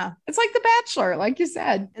on him. It's like The Bachelor, like you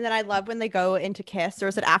said. And then I love when they go into kiss, or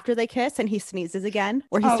is it after they kiss and he sneezes again,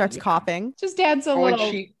 or he starts coughing? Just adds a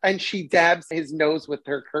little. And she dabs his nose with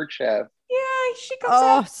her kerchief. Yeah, she comes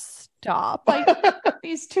out. Stop. Like,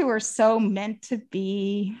 these two are so meant to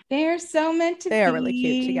be. They're so meant to be. They are really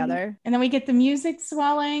cute together. And then we get the music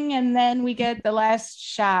swelling, and then we get the last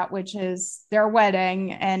shot, which is their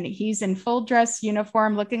wedding, and he's in full dress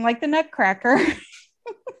uniform looking like the Nutcracker.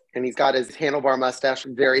 And he's got his handlebar mustache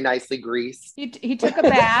very nicely greased. He took a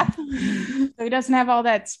bath, so he doesn't have all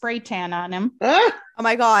that spray tan on him. Oh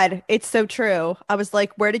my God, it's so true. I was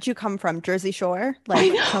like, where did you come from? Jersey Shore?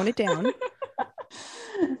 Like, tone it down.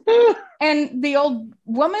 And the old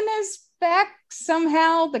woman is back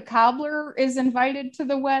somehow. The cobbler is invited to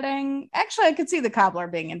the wedding. Actually, I could see the cobbler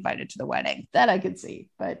being invited to the wedding. That I could see.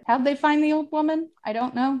 But how'd they find the old woman? I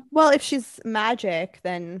don't know. Well, if she's magic,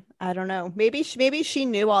 then I don't know. Maybe she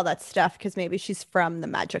knew all that stuff because maybe she's from the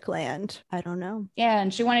magic land. I don't know. Yeah,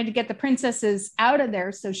 and she wanted to get the princesses out of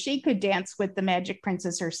there so she could dance with the magic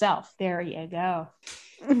princess herself. There you go.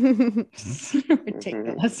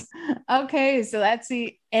 Ridiculous. Okay, so that's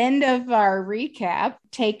the end of our recap.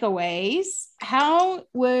 Takeaways. How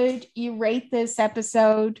would you rate this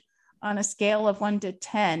episode on a scale of 1 to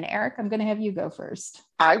 10? Eric, I'm going to have you go first.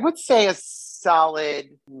 I would say a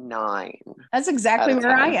solid 9. That's exactly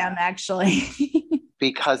where I am, actually.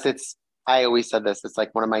 Because I always said this, it's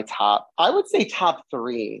like one of my I would say top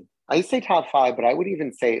 3. I say top 5, but I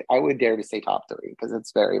would dare to say top 3 because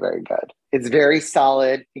it's very, very good. It's very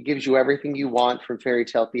solid. It gives you everything you want from fairy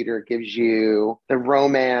tale theater. It gives you the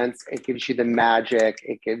romance. It gives you the magic.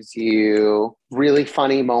 It gives you really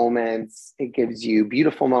funny moments. It gives you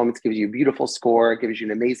beautiful moments. It gives you a beautiful score. It gives you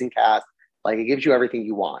an amazing cast. Like, it gives you everything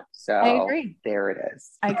you want. So I agree. There it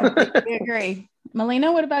is. I completely agree.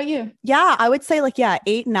 Melina, what about you? Yeah, I would say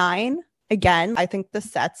 8, 9. Again, I think the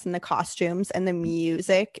sets and the costumes and the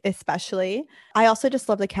music, especially. I also just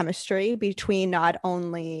love the chemistry between not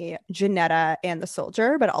only Janetta and the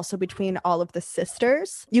soldier, but also between all of the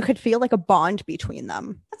sisters. You could feel like a bond between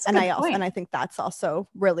them. That's a good point. And I think that's also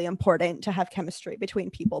really important to have chemistry between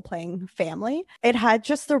people playing family. It had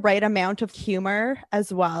just the right amount of humor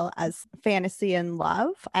as well as fantasy and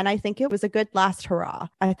love. And I think it was a good last hurrah.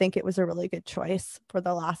 I think it was a really good choice for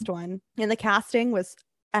the last one. And the casting was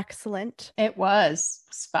excellent. It was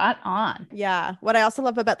spot on. Yeah. What I also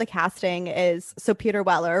love about the casting is Peter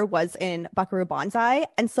Weller was in Buckaroo Banzai,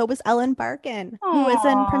 and so was Ellen Barkin, who was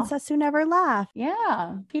in Princess Who Never Laughed.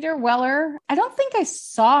 Yeah. Peter Weller. I don't think I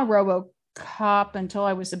saw RoboCop until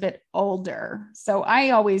I was a bit older. So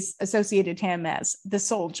I always associated him as the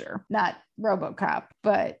soldier, not RoboCop.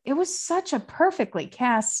 But it was such a perfectly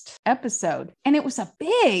cast episode. And it was a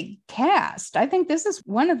big cast. I think this is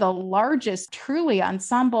one of the largest truly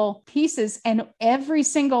ensemble pieces. And every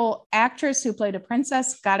single actress who played a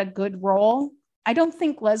princess got a good role. I don't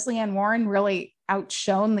think Leslie Ann Warren really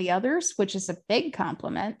outshone the others, which is a big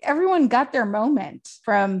compliment. Everyone got their moment,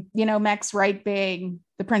 from, Max Wright being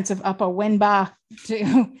the Prince of Upper Winba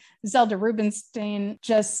to Zelda Rubinstein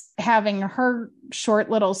just having her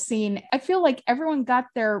short little scene. I feel like everyone got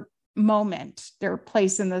their moment, their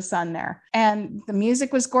place in the sun there. And the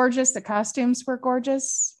music was gorgeous. The costumes were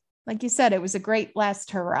gorgeous. Like you said, it was a great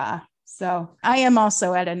last hurrah. So I am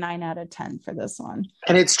also at a 9 out of 10 for this one.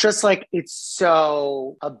 And it's just it's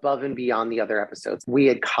so above and beyond the other episodes. We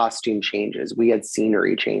had costume changes. We had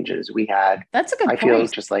scenery changes. That's a good point. I feel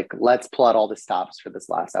it's just let's plot all the stops for this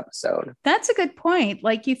last episode. That's a good point.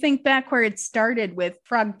 Like, you think back where it started with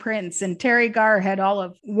Frog Prince, and Terry Garr had all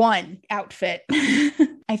of one outfit.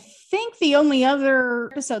 I think the only other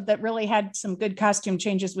episode that really had some good costume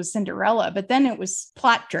changes was Cinderella, but then it was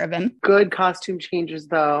plot driven. Good costume changes,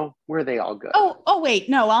 though. Were they all good? Oh, wait,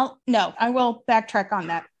 no, I will backtrack on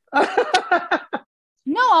that.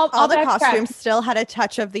 All the costumes still had a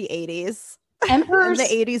touch of the 80s. Emperor's the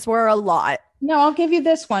 80s were a lot. No, I'll give you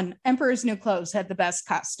this one. Emperor's New Clothes had the best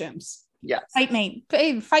costumes. Yes. Fight me.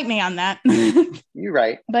 Fight me on that. You're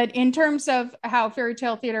right. But in terms of how fairy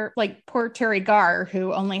tale theater, like poor Terry Garr,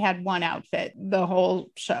 who only had one outfit the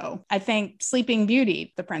whole show. I think Sleeping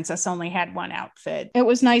Beauty, the princess, only had one outfit. It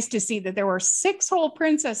was nice to see that there were 6 whole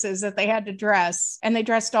princesses that they had to dress, and they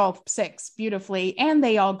dressed all 6 beautifully, and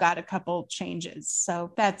they all got a couple changes.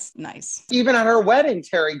 So that's nice. Even at her wedding,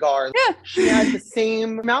 Terry Garr, yeah, she had the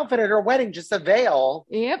same outfit at her wedding, just a veil.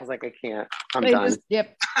 Yep. I was like, I can't. I'm done.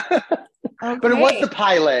 Yep. Okay. But it was the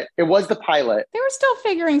pilot. It was the pilot. They were still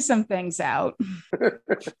figuring some things out.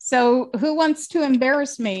 So who wants to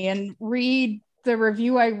embarrass me and read the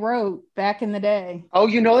review I wrote back in the day? Oh,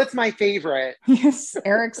 you know, that's my favorite. Yes,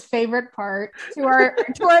 Eric's favorite part. To our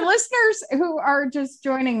listeners who are just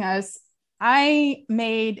joining us, I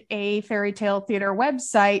made a fairy tale theater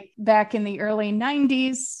website back in the early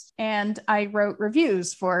 90s, and I wrote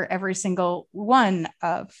reviews for every single one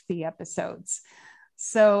of the episodes.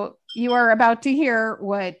 So you are about to hear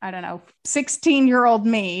what, 16-year-old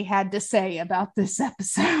me had to say about this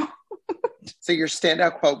episode. So your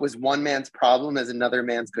standout quote was, "One man's problem is another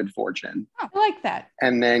man's good fortune." Oh, I like that.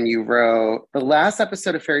 And then you wrote, "The last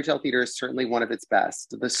episode of Fairy Tale Theater is certainly one of its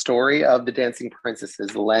best. The story of the dancing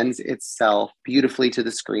princesses lends itself beautifully to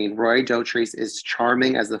the screen. Roy Dotrice is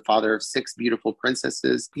charming as the father of 6 beautiful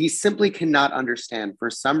princesses. He simply cannot understand. For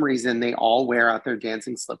some reason, they all wear out their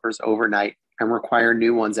dancing slippers overnight and require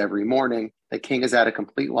new ones every morning. The king is at a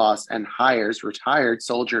complete loss and hires retired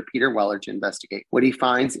soldier Peter Weller to investigate. What he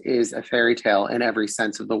finds is a fairy tale in every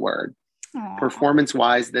sense of the word. Aww.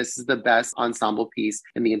 Performance-wise, this is the best ensemble piece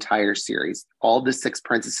in the entire series. All the 6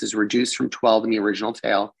 princesses, reduced from 12 in the original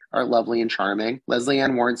tale, are lovely and charming. Leslie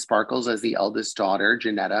Ann Warren sparkles as the eldest daughter,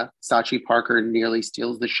 Janetta. Sachi Parker nearly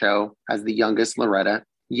steals the show as the youngest, Loretta.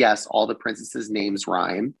 Yes, all the princesses' names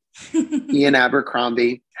rhyme. Ian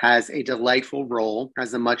Abercrombie has a delightful role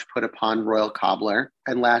as a much put upon royal cobbler.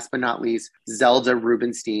 And last but not least, Zelda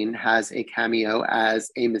Rubinstein has a cameo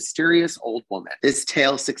as a mysterious old woman. This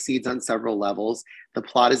tale succeeds on several levels. The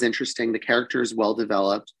plot is interesting. The character is well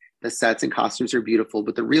developed. The sets and costumes are beautiful.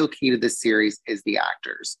 But the real key to this series is the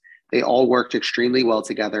actors. They all worked extremely well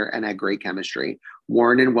together and had great chemistry.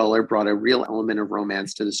 Warren and Weller brought a real element of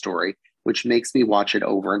romance to the story, which makes me watch it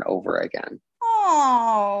over and over again."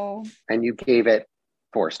 Oh. And you gave it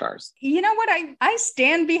 4 stars. You know what? I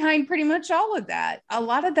stand behind pretty much all of that. A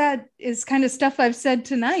lot of that is kind of stuff I've said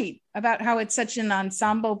tonight about how it's such an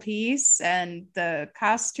ensemble piece and the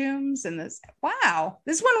costumes and this. Wow.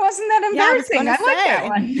 This one wasn't that embarrassing. I like that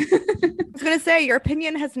one. I was going to say, your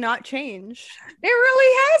opinion has not changed. It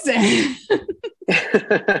really hasn't.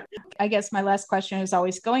 I guess my last question is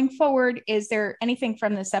always, going forward, is there anything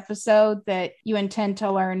from this episode that you intend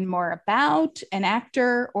to learn more about, an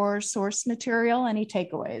actor or source material? Any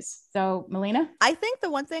takeaways? So, Melina? I think the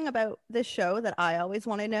one thing about this show that I always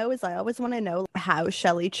want to know is I always want to know how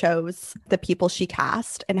Shelley chose the people she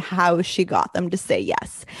cast and how she got them to say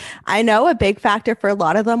yes. I know a big factor for a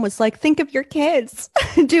lot of them was like, think of your kids.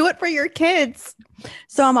 Do it for your kids.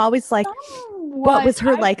 So I'm always like, what was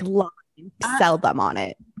her line to sell them on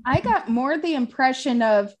it? I got more the impression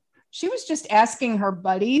of she was just asking her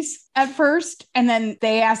buddies at first, and then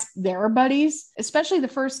they asked their buddies. Especially the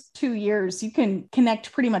first 2 years, you can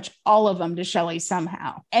connect pretty much all of them to Shelley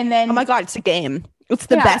somehow. And then, oh my God, it's a game. It's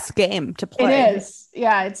the best game to play. It is.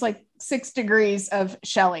 Yeah, it's like 6 degrees of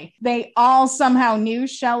Shelley. They all somehow knew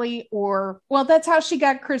Shelley, that's how she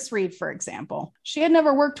got Chris Reed, for example. She had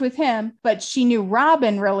never worked with him, but she knew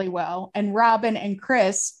Robin really well. And Robin and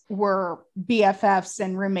Chris were BFFs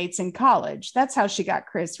and roommates in college. That's how she got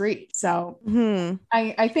Chris Reed. So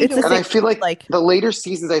I think I feel like the later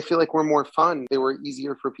seasons, I feel like were more fun. They were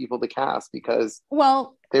easier for people to cast because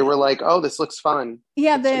they were like, oh, this looks fun.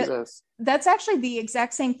 Yeah, that's actually the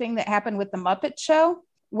exact same thing that happened with the Muppet Show,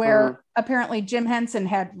 where apparently Jim Henson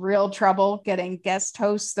had real trouble getting guest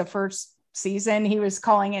hosts the first season. He was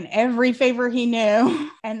calling in every favor he knew.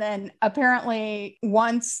 And then apparently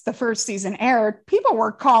once the first season aired, people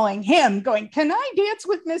were calling him going, "Can I dance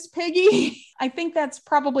with Miss Piggy?" I think that's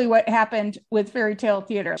probably what happened with Fairy Tale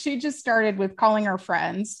Theater. She just started with calling her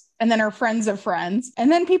friends, and then her friends of friends,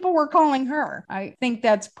 and then people were calling her. I think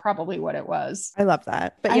that's probably what it was. I love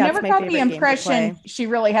that. But I never got the impression she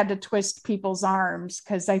really had to twist people's arms,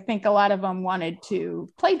 because I think a lot of them wanted to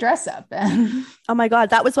play dress up. Oh my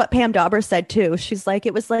God, that was what Pam Dauber said too. She's like,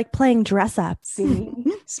 it was like playing dress up. See,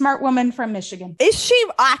 smart woman from Michigan. Is she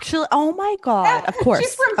actually? Oh my God, yeah, of course.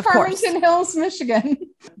 She's from Farmington Hills, Michigan.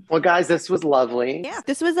 Well, guys, this was lovely. Yeah,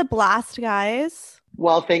 this was a blast, guys.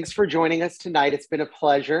 Well, thanks for joining us tonight. It's been a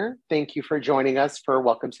pleasure. Thank you for joining us for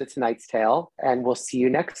Welcome to Tonight's Tale, and we'll see you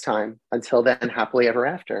next time. Until then, happily ever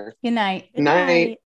after. Good night. Good night.